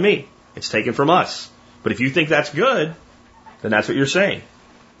from you and me. It's taken from us. But if you think that's good, then that's what you're saying.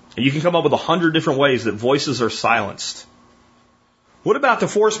 And you can come up with 100 different ways that voices are silenced. What about to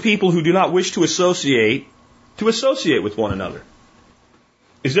force people who do not wish to associate with one another?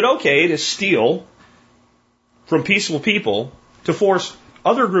 Is it okay to steal from peaceful people to force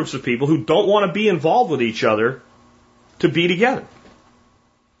other groups of people who don't want to be involved with each other to be together?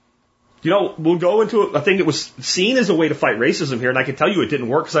 You know, we'll go into a thing that was seen as a way to fight racism here, and I can tell you it didn't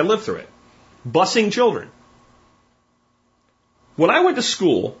work because I lived through it. Busing children. When I went to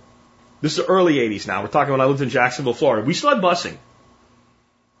school, this is the early 80s now, we're talking when I lived in Jacksonville, Florida, we still had busing.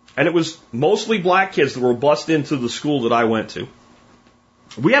 And it was mostly black kids that were bused into the school that I went to.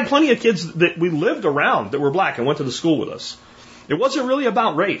 We had plenty of kids that we lived around that were black and went to the school with us. It wasn't really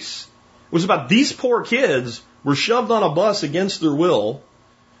about race. It was about these poor kids were shoved on a bus against their will.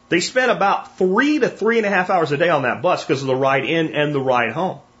 They spent about 3 to 3.5 hours a day on that bus because of the ride in and the ride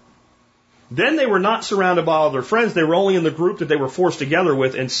home. Then they were not surrounded by all their friends. They were only in the group that they were forced together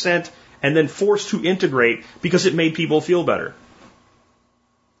with and sent and then forced to integrate because it made people feel better.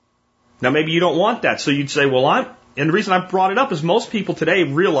 Now, maybe you don't want that, so you'd say, and the reason I brought it up is most people today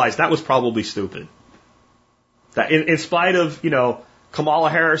realize that was probably stupid. That in spite of, Kamala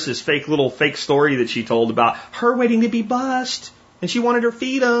Harris's fake story that she told about her waiting to be bussed, and she wanted her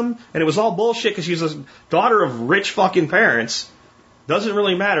freedom, and it was all bullshit because she's a daughter of rich fucking parents. Doesn't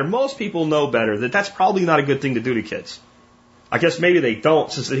really matter. Most people know better that that's probably not a good thing to do to kids. I guess maybe they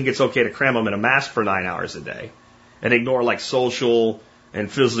don't, since they think it's okay to cram them in a mask for 9 hours a day and ignore like social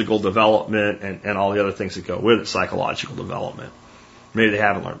and physical development and all the other things that go with it, psychological development. Maybe they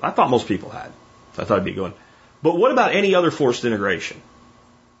haven't learned. I thought most people had. So I thought it'd be good. But what about any other forced integration?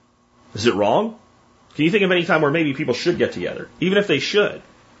 Is it wrong? Can you think of any time where maybe people should get together? Even if they should.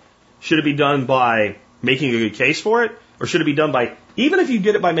 Should it be done by making a good case for it? Or should it be done by, even if you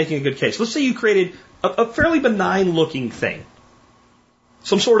did it by making a good case, let's say you created a fairly benign looking thing.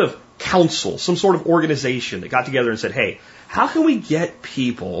 Some sort of council, some sort of organization that got together and said, hey, how can we get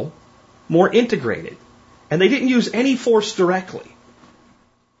people more integrated? And they didn't use any force directly.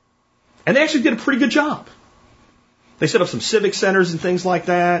 And they actually did a pretty good job. They set up some civic centers and things like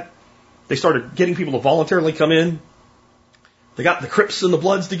that. They started getting people to voluntarily come in. They got the Crips and the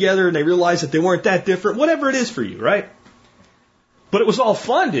Bloods together and they realized that they weren't that different. Whatever it is for you, right? But it was all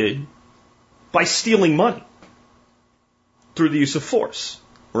funded by stealing money through the use of force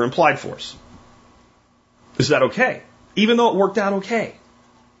or implied force. Is that okay? Even though it worked out okay.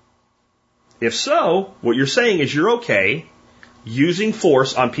 If so, what you're saying is you're okay using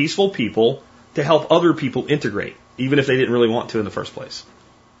force on peaceful people to help other people integrate, even if they didn't really want to in the first place.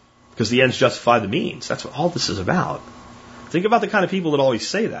 Because the ends justify the means. That's what all this is about. Think about the kind of people that always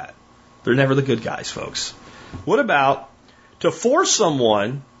say that. They're never the good guys, folks. What about to force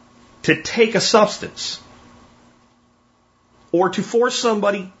someone to take a substance? Or to force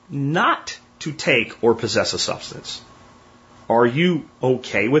somebody not to take or possess a substance? Are you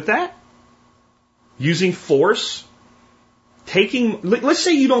okay with that? Using force? Let's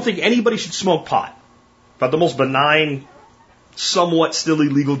say you don't think anybody should smoke pot. About the most benign, somewhat still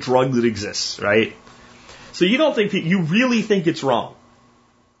illegal drug that exists, right? So you really think it's wrong.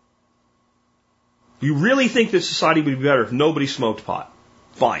 You really think that society would be better if nobody smoked pot.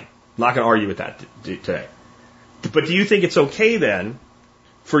 Fine. I'm not going to argue with that today. But do you think it's okay then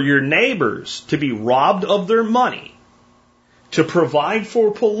for your neighbors to be robbed of their money, to provide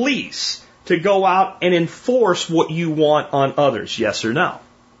for police, to go out and enforce what you want on others? Yes or no?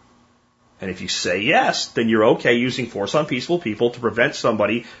 And if you say yes, then you're okay using force on peaceful people to prevent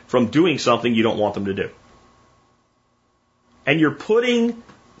somebody from doing something you don't want them to do. And you're putting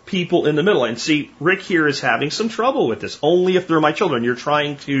people in the middle. And see, Rick here is having some trouble with this. Only if they're my children. You're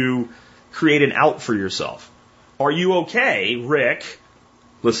trying to create an out for yourself. Are you okay, Rick,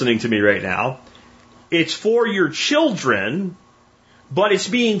 listening to me right now? It's for your children, but it's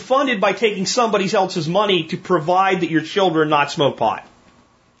being funded by taking somebody else's money to provide that your children not smoke pot.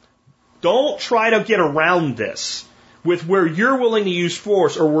 Don't try to get around this with where you're willing to use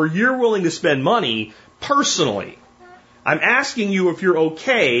force or where you're willing to spend money personally. I'm asking you if you're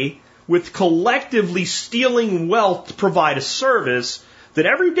okay with collectively stealing wealth to provide a service that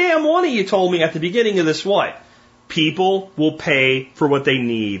every damn one of you told me at the beginning of this what? People will pay for what they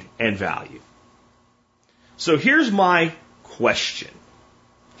need and value. So here's my question.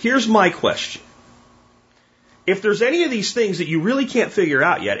 If there's any of these things that you really can't figure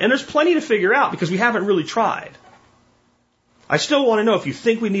out yet, and there's plenty to figure out because we haven't really tried, I still want to know if you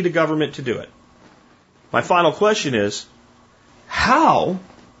think we need a government to do it. My final question is, how,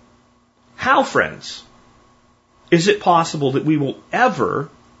 friends, is it possible that we will ever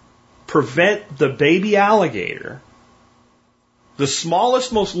prevent the baby alligator, the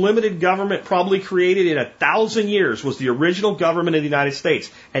smallest, most limited government probably created in 1,000 years was the original government of the United States,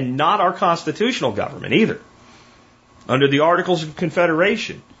 and not our constitutional government either. Under the Articles of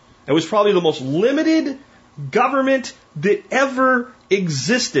Confederation, it was probably the most limited government that ever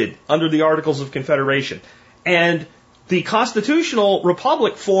existed under the Articles of Confederation. And the constitutional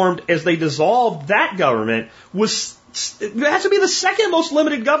republic formed as they dissolved that government it has to be the second most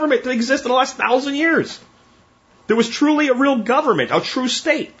limited government to exist in the last 1,000 years. There was truly a real government, a true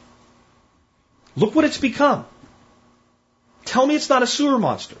state. Look what it's become. Tell me it's not a sewer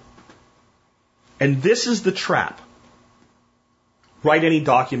monster. And this is the trap. Write any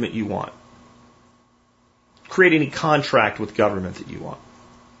document you want. Create any contract with government that you want.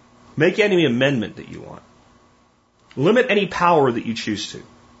 Make any amendment that you want. Limit any power that you choose to.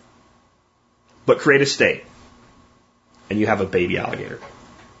 But create a state. And you have a baby alligator.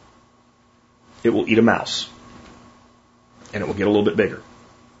 It will eat a mouse. And it will get a little bit bigger.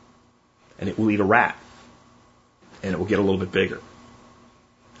 And it will eat a rat. And it will get a little bit bigger.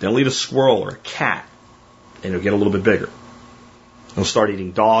 Then it'll eat a squirrel or a cat. And it'll get a little bit bigger. It'll start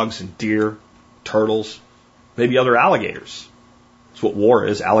eating dogs and deer, turtles, maybe other alligators. That's what war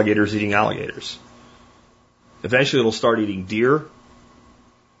is, alligators eating alligators. Eventually it'll start eating deer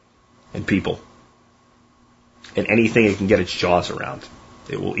and people. And anything it can get its jaws around.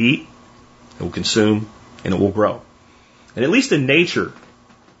 It will eat, it will consume, and it will grow. And at least in nature,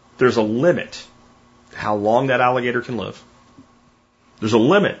 there's a limit to how long that alligator can live. There's a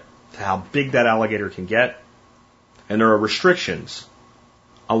limit to how big that alligator can get. And there are restrictions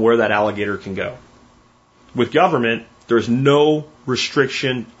on where that alligator can go. With government, there's no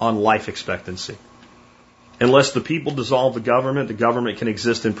restriction on life expectancy. Unless the people dissolve the government can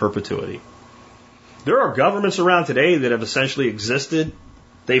exist in perpetuity. There are governments around today that have essentially existed.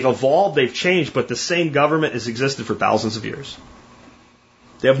 They've evolved, they've changed, but the same government has existed for thousands of years.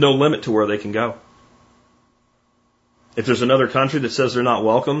 They have no limit to where they can go. If there's another country that says they're not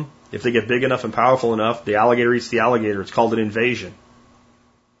welcome, if they get big enough and powerful enough, the alligator eats the alligator. It's called an invasion.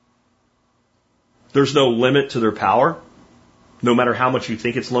 There's no limit to their power, no matter how much you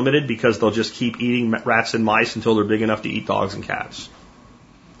think it's limited, because they'll just keep eating rats and mice until they're big enough to eat dogs and cats.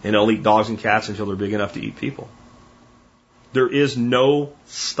 And they'll eat dogs and cats until they're big enough to eat people. There is no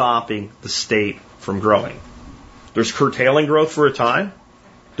stopping the state from growing. There's curtailing growth for a time.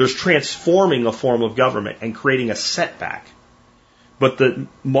 There's transforming a form of government and creating a setback. But the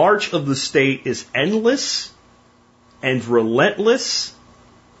march of the state is endless and relentless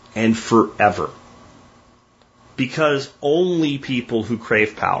and forever. Because only people who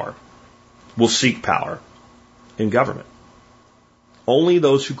crave power will seek power in government. Only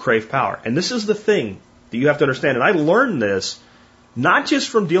those who crave power. And this is the thing that you have to understand. And I learned this not just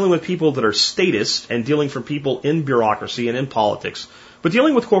from dealing with people that are statists and dealing from people in bureaucracy and in politics, but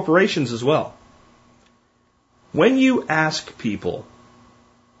dealing with corporations as well. When you ask people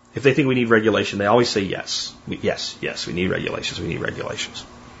if they think we need regulation, they always say yes. Yes, we need regulations.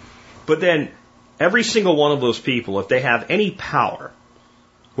 But then every single one of those people, if they have any power,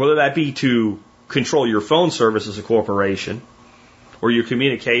 whether that be to control your phone service as a corporation, or your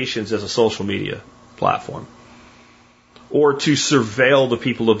communications as a social media platform, or to surveil the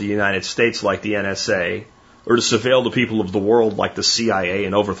people of the United States like the NSA, or to surveil the people of the world like the CIA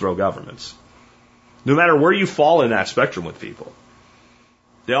and overthrow governments. No matter where you fall in that spectrum with people,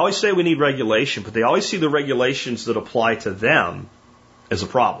 they always say we need regulation, but they always see the regulations that apply to them as a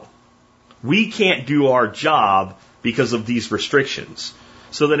problem. We can't do our job because of these restrictions.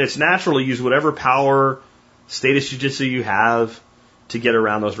 So then it's natural to use whatever power, status, jujitsu you have to get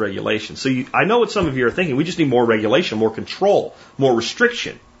around those regulations. So I know what some of you are thinking. We just need more regulation, more control, more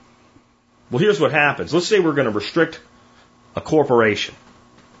restriction. Well, here's what happens. Let's say we're going to restrict a corporation,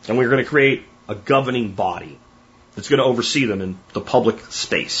 and we're going to create a governing body that's going to oversee them in the public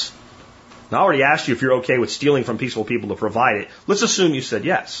space. Now, I already asked you if you're okay with stealing from peaceful people to provide it. Let's assume you said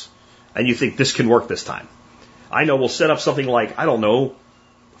yes, and you think this can work this time. I know we'll set up something like, I don't know,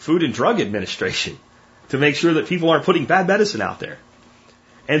 Food and Drug Administration to make sure that people aren't putting bad medicine out there.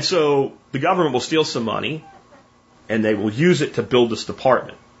 And so the government will steal some money, and they will use it to build this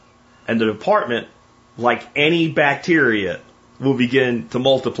department. And the department, like any bacteria, will begin to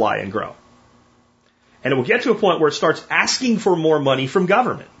multiply and grow. And it will get to a point where it starts asking for more money from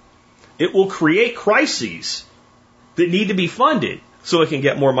government. It will create crises that need to be funded so it can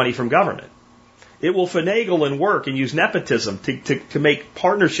get more money from government. It will finagle and work and use nepotism to make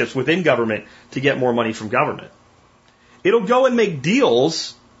partnerships within government to get more money from government. It'll go and make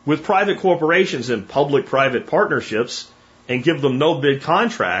deals with private corporations and public-private partnerships and give them no-bid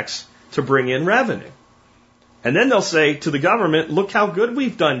contracts to bring in revenue. And then they'll say to the government, look how good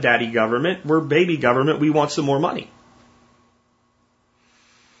we've done, daddy government. We're baby government. We want some more money.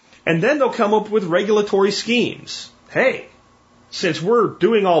 And then they'll come up with regulatory schemes. Hey, since we're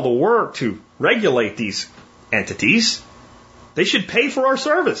doing all the work to regulate these entities, they should pay for our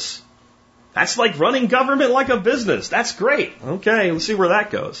service. That's like running government like a business. That's great. Okay, let's see where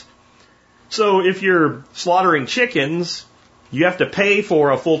that goes. So if you're slaughtering chickens, you have to pay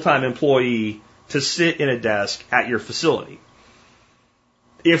for a full-time employee to sit in a desk at your facility.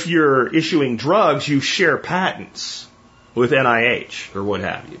 If you're issuing drugs, you share patents with NIH or what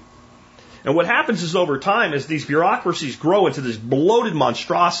have you. And what happens is over time, as these bureaucracies grow into this bloated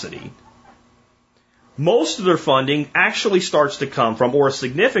monstrosity, most of their funding actually starts to come from, or a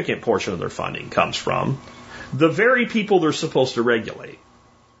significant portion of their funding comes from, the very people they're supposed to regulate.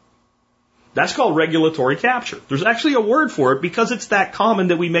 That's called regulatory capture. There's actually a word for it because it's that common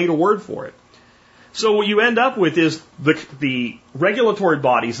that we made a word for it. So what you end up with is the regulatory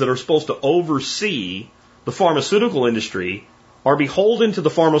bodies that are supposed to oversee the pharmaceutical industry are beholden to the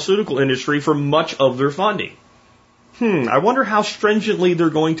pharmaceutical industry for much of their funding. I wonder how stringently they're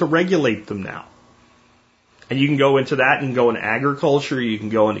going to regulate them now. And you can go into that, you can go into agriculture, you can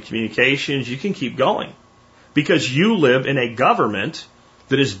go into communications, you can keep going. Because you live in a government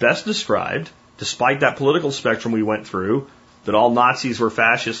that is best described, despite that political spectrum we went through, that all Nazis were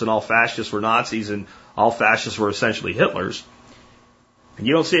fascists and all fascists were Nazis and all fascists were essentially Hitlers. And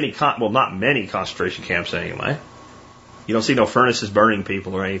you don't see any, not many concentration camps anyway. You don't see no furnaces burning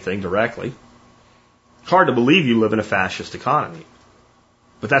people or anything directly. It's hard to believe you live in a fascist economy.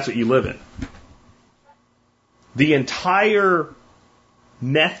 But that's what you live in. The entire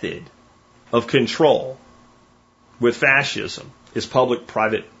method of control with fascism is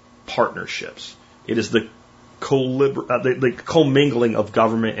public-private partnerships. It is the commingling of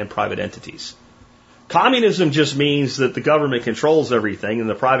government and private entities. Communism just means that the government controls everything and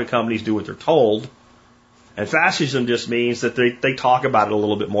the private companies do what they're told. And fascism just means that they talk about it a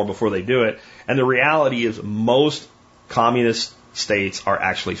little bit more before they do it. And the reality is most communist states are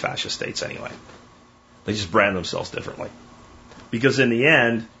actually fascist states anyway. They just brand themselves differently. Because in the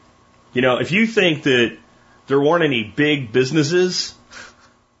end, if you think that there weren't any big businesses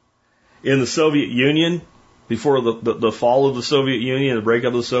in the Soviet Union before the fall of the Soviet Union, the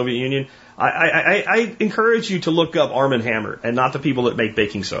breakup of the Soviet Union, I encourage you to look up Arm & Hammer and not the people that make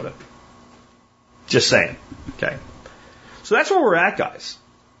baking soda. Just saying. Okay. So that's where we're at, guys.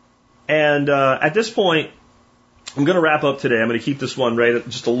 And at this point, I'm going to wrap up today. I'm going to keep this one right at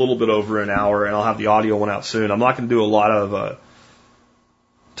just a little bit over an hour, and I'll have the audio one out soon. I'm not going to do a lot of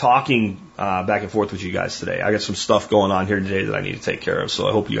talking back and forth with you guys today. I got some stuff going on here today that I need to take care of, so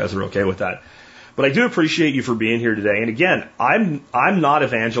I hope you guys are okay with that. But I do appreciate you for being here today. And again, I'm not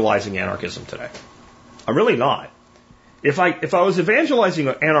evangelizing anarchism today. I'm really not. If I was evangelizing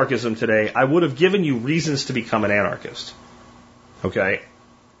anarchism today, I would have given you reasons to become an anarchist. Okay?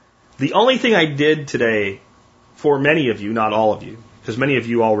 The only thing I did today, for many of you, not all of you, because many of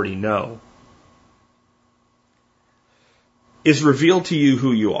you already know, is reveal to you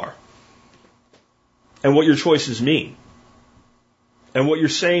who you are and what your choices mean. And what you're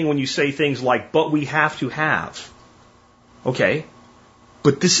saying when you say things like, but we have to have. Okay,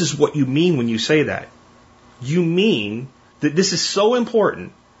 but this is what you mean when you say that. You mean that this is so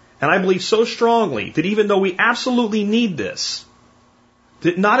important, and I believe so strongly that even though we absolutely need this,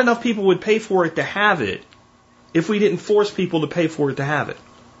 that not enough people would pay for it to have it if we didn't force people to pay for it to have it.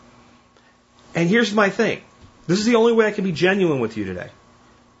 And here's my thing. This is the only way I can be genuine with you today.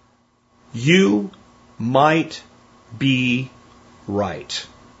 You might be right.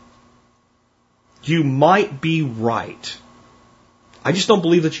 You might be right. I just don't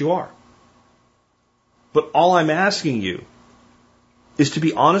believe that you are. But all I'm asking you is to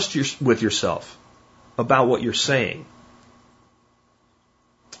be honest with yourself about what you're saying.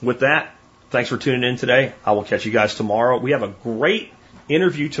 With that, thanks for tuning in today. I will catch you guys tomorrow. We have a great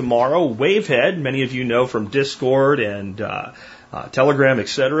interview tomorrow. Wavehead, many of you know from Discord and Telegram,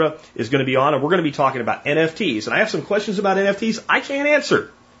 etc., is going to be on, and we're going to be talking about NFTs. And I have some questions about NFTs I can't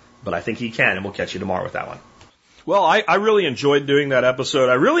answer, but I think he can, and we'll catch you tomorrow with that one. Well, I really enjoyed doing that episode.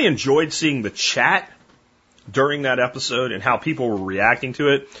 I really enjoyed seeing the chat during that episode and how people were reacting to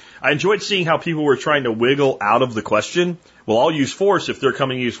it. I enjoyed seeing how people were trying to wiggle out of the question. Well, I'll use force if they're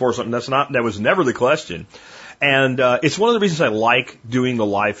coming to use force. That was never the question. And it's one of the reasons I like doing the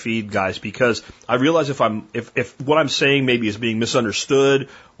live feed, guys, because I realize if what I'm saying maybe is being misunderstood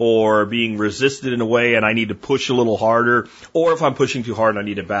or being resisted in a way and I need to push a little harder, or if I'm pushing too hard and I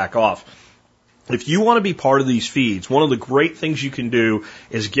need to back off. If you want to be part of these feeds, one of the great things you can do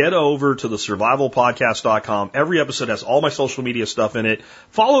is get over to the survivalpodcast.com. Every episode has all my social media stuff in it.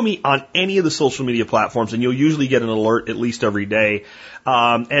 Follow me on any of the social media platforms, and you'll usually get an alert at least every day.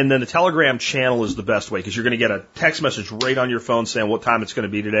 And then the Telegram channel is the best way because you're going to get a text message right on your phone saying what time it's going to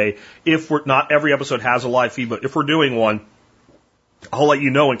be today. Not every episode has a live feed, but if we're doing one, I'll let you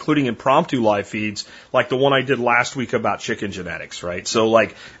know, including impromptu live feeds, like the one I did last week about chicken genetics, right? So,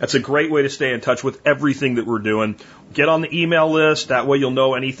 that's a great way to stay in touch with everything that we're doing. Get on the email list. That way you'll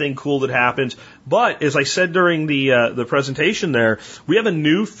know anything cool that happens. But, as I said during the presentation there, we have a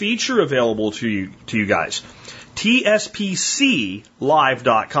new feature available to you guys.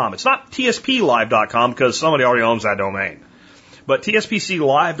 TSPClive.com. It's not TSPlive.com because somebody already owns that domain. But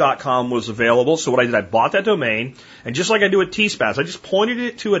TSPClive.com was available, so what I did, I bought that domain, and just like I do at TSPAS, I just pointed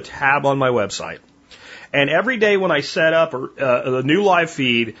it to a tab on my website. And every day when I set up a new live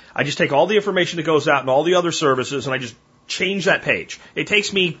feed, I just take all the information that goes out and all the other services, and I just change that page. It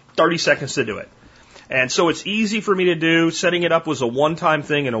takes me 30 seconds to do it. And so it's easy for me to do. Setting it up was a one-time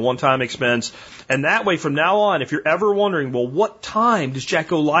thing and a one-time expense. And that way, from now on, if you're ever wondering, well, what time does Jack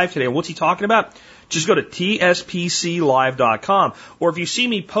go live today, and what's he talking about? Just go to tspclive.com. Or if you see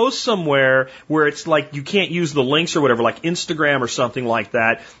me post somewhere where it's like you can't use the links or whatever, like Instagram or something like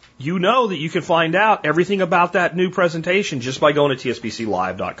that, you know that you can find out everything about that new presentation just by going to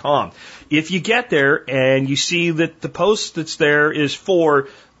tspclive.com. If you get there and you see that the post that's there is for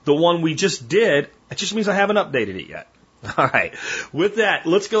the one we just did, it just means I haven't updated it yet. All right. With that,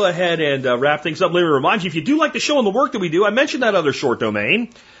 let's go ahead and wrap things up. Let me remind you, if you do like the show and the work that we do, I mentioned that other short domain,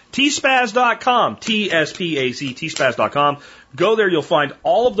 tspaz.com, T-S-P-A-Z, tspaz.com. Go there, you'll find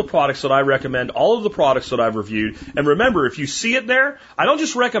all of the products that I recommend, all of the products that I've reviewed. And remember, if you see it there, I don't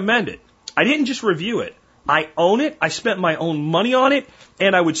just recommend it. I didn't just review it. I own it, I spent my own money on it,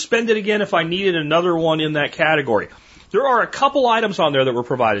 and I would spend it again if I needed another one in that category. There are a couple items on there that were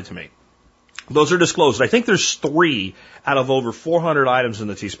provided to me. Those are disclosed. I think there's 3 out of over 400 items in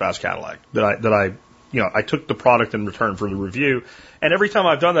the T-Spaz catalog that I took the product in return for the review. And every time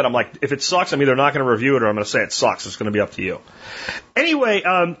I've done that, I'm like, if it sucks, I'm either not going to review it or I'm going to say it sucks. It's going to be up to you. Anyway,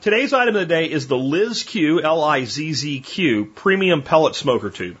 today's item of the day is the LizzQ, L-I-Z-Z-Q, Premium Pellet Smoker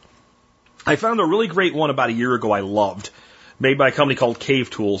Tube. I found a really great one about a year ago I loved, made by a company called Cave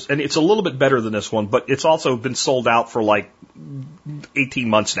Tools. And it's a little bit better than this one, but it's also been sold out for like 18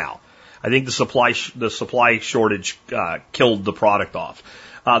 months now. I think the supply shortage killed the product off.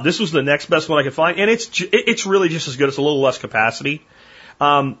 This was the next best one I could find, and it's really just as good. It's a little less capacity.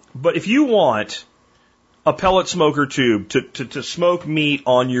 But if you want a pellet smoker tube to smoke meat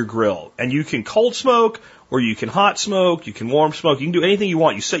on your grill, and you can cold smoke, or you can hot smoke, you can warm smoke, you can do anything you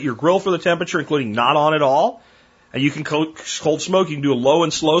want. You set your grill for the temperature, including not on at all. And you can cold smoke, you can do a low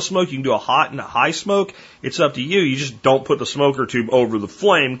and slow smoke, you can do a hot and a high smoke. It's up to you. You just don't put the smoker tube over the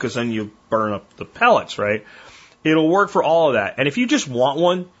flame because then you burn up the pellets, right? It'll work for all of that. And if you just want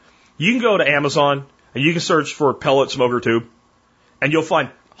one, you can go to Amazon and you can search for pellet smoker tube and you'll find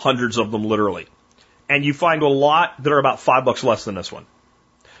hundreds of them literally. And you find a lot that are about $5 less than this one.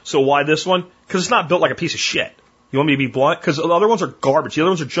 So why this one? Because it's not built like a piece of shit. You want me to be blunt? Because the other ones are garbage. The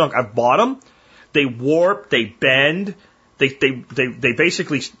other ones are junk. I've bought them. They warp, they bend, they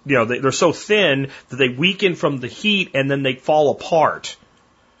basically, they're so thin that they weaken from the heat and then they fall apart.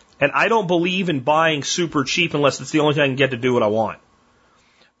 And I don't believe in buying super cheap unless it's the only thing I can get to do what I want.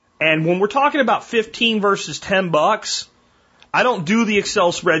 And when we're talking about 15 versus $10, I don't do the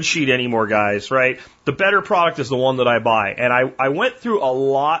Excel spreadsheet anymore, guys, right? The better product is the one that I buy. And I went through a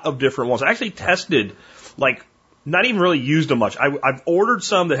lot of different ones. I actually tested, not even really used them much. I've ordered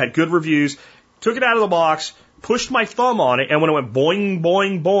some that had good reviews, took it out of the box, pushed my thumb on it, and when it went boing,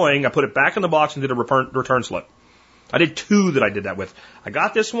 boing, boing, I put it back in the box and did a return slip. I did 2 that I did that with. I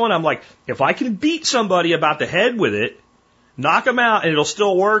got this one. I'm like, if I can beat somebody about the head with it, knock them out, and it'll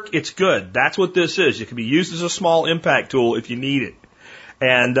still work, it's good. That's what this is. It can be used as a small impact tool if you need it.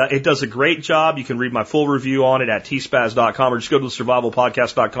 And it does a great job. You can read my full review on it at tspaz.com or just go to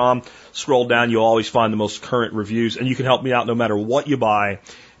thesurvivalpodcast.com. Scroll down. You'll always find the most current reviews. And you can help me out no matter what you buy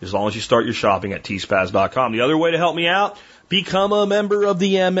as long as you start your shopping at tspaz.com. The other way to help me out, become a member of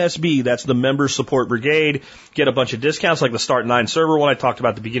the MSB. That's the Member Support Brigade. Get a bunch of discounts like the Start 9 server one I talked about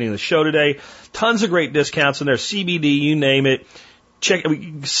at the beginning of the show today. Tons of great discounts in there. CBD, you name it. Check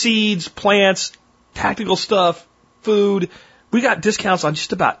seeds, plants, tactical stuff, food. We got discounts on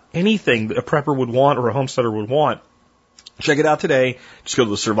just about anything that a prepper would want or a homesteader would want. Check it out today. Just go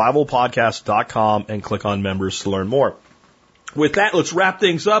to thesurvivalpodcast.com and click on members to learn more. With that, let's wrap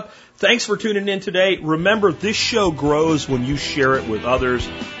things up. Thanks for tuning in today. Remember, this show grows when you share it with others.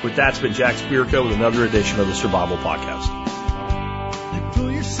 With that, it's been Jack Spirko with another edition of the Survival Podcast. You pull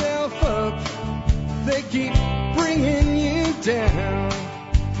yourself up, they keep bringing you down.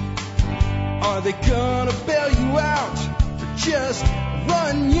 Are they gonna bail you out? Just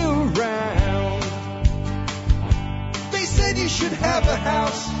run you around. They said you should have a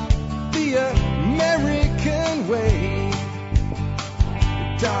house the American way.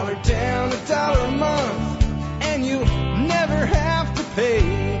 $1 down, $1 a month, and you'll never have to pay.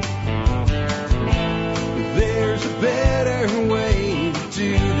 There's a better way to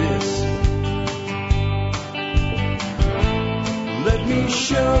do this. Let me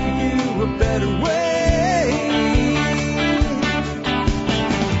show you a better way.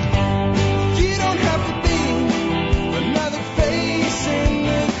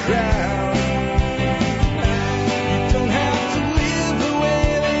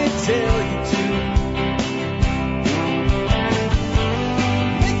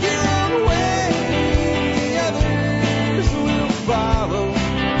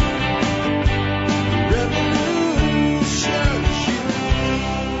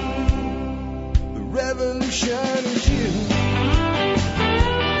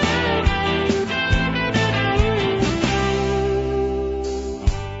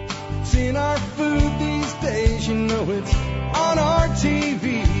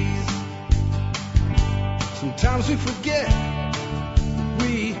 Sometimes we forget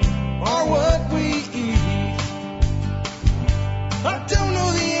we are what we eat. I don't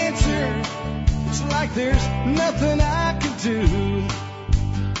know the answer. It's like there's nothing I can do.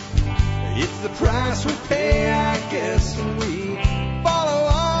 It's the price we pay, I guess, when we follow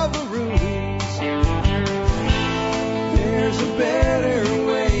all the rules. There's a better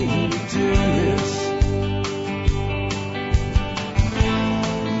way to do this.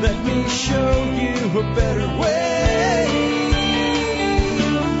 Let me show you a better way.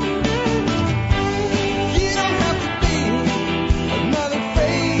 You don't have to be another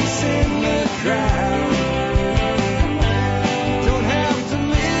face in the crowd. You don't have to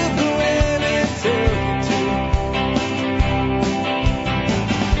live the way they tell you to.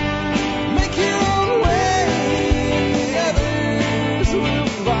 Make your own way, the others will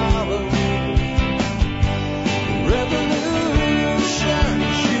follow. Revolution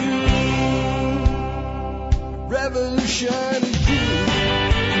is you. Revolution is you.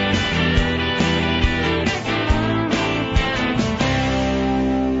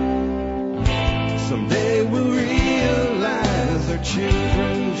 Someday we'll realize our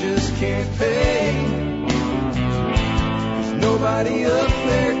children just can't pay. 'Cause nobody up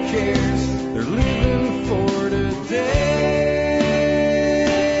there cares. They're living for today.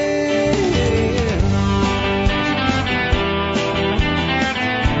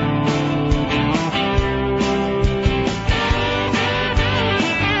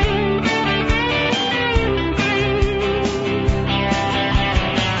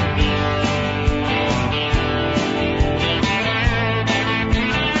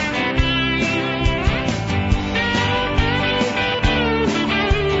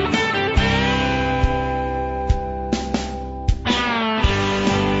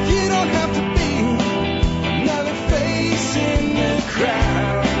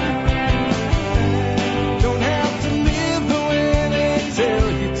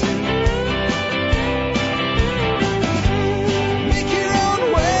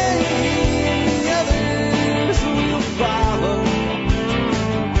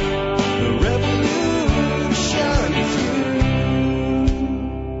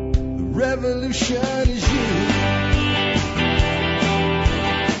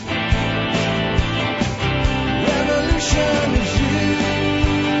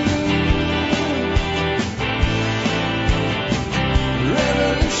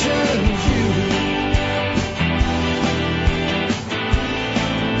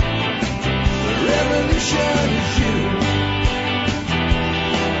 solution is you.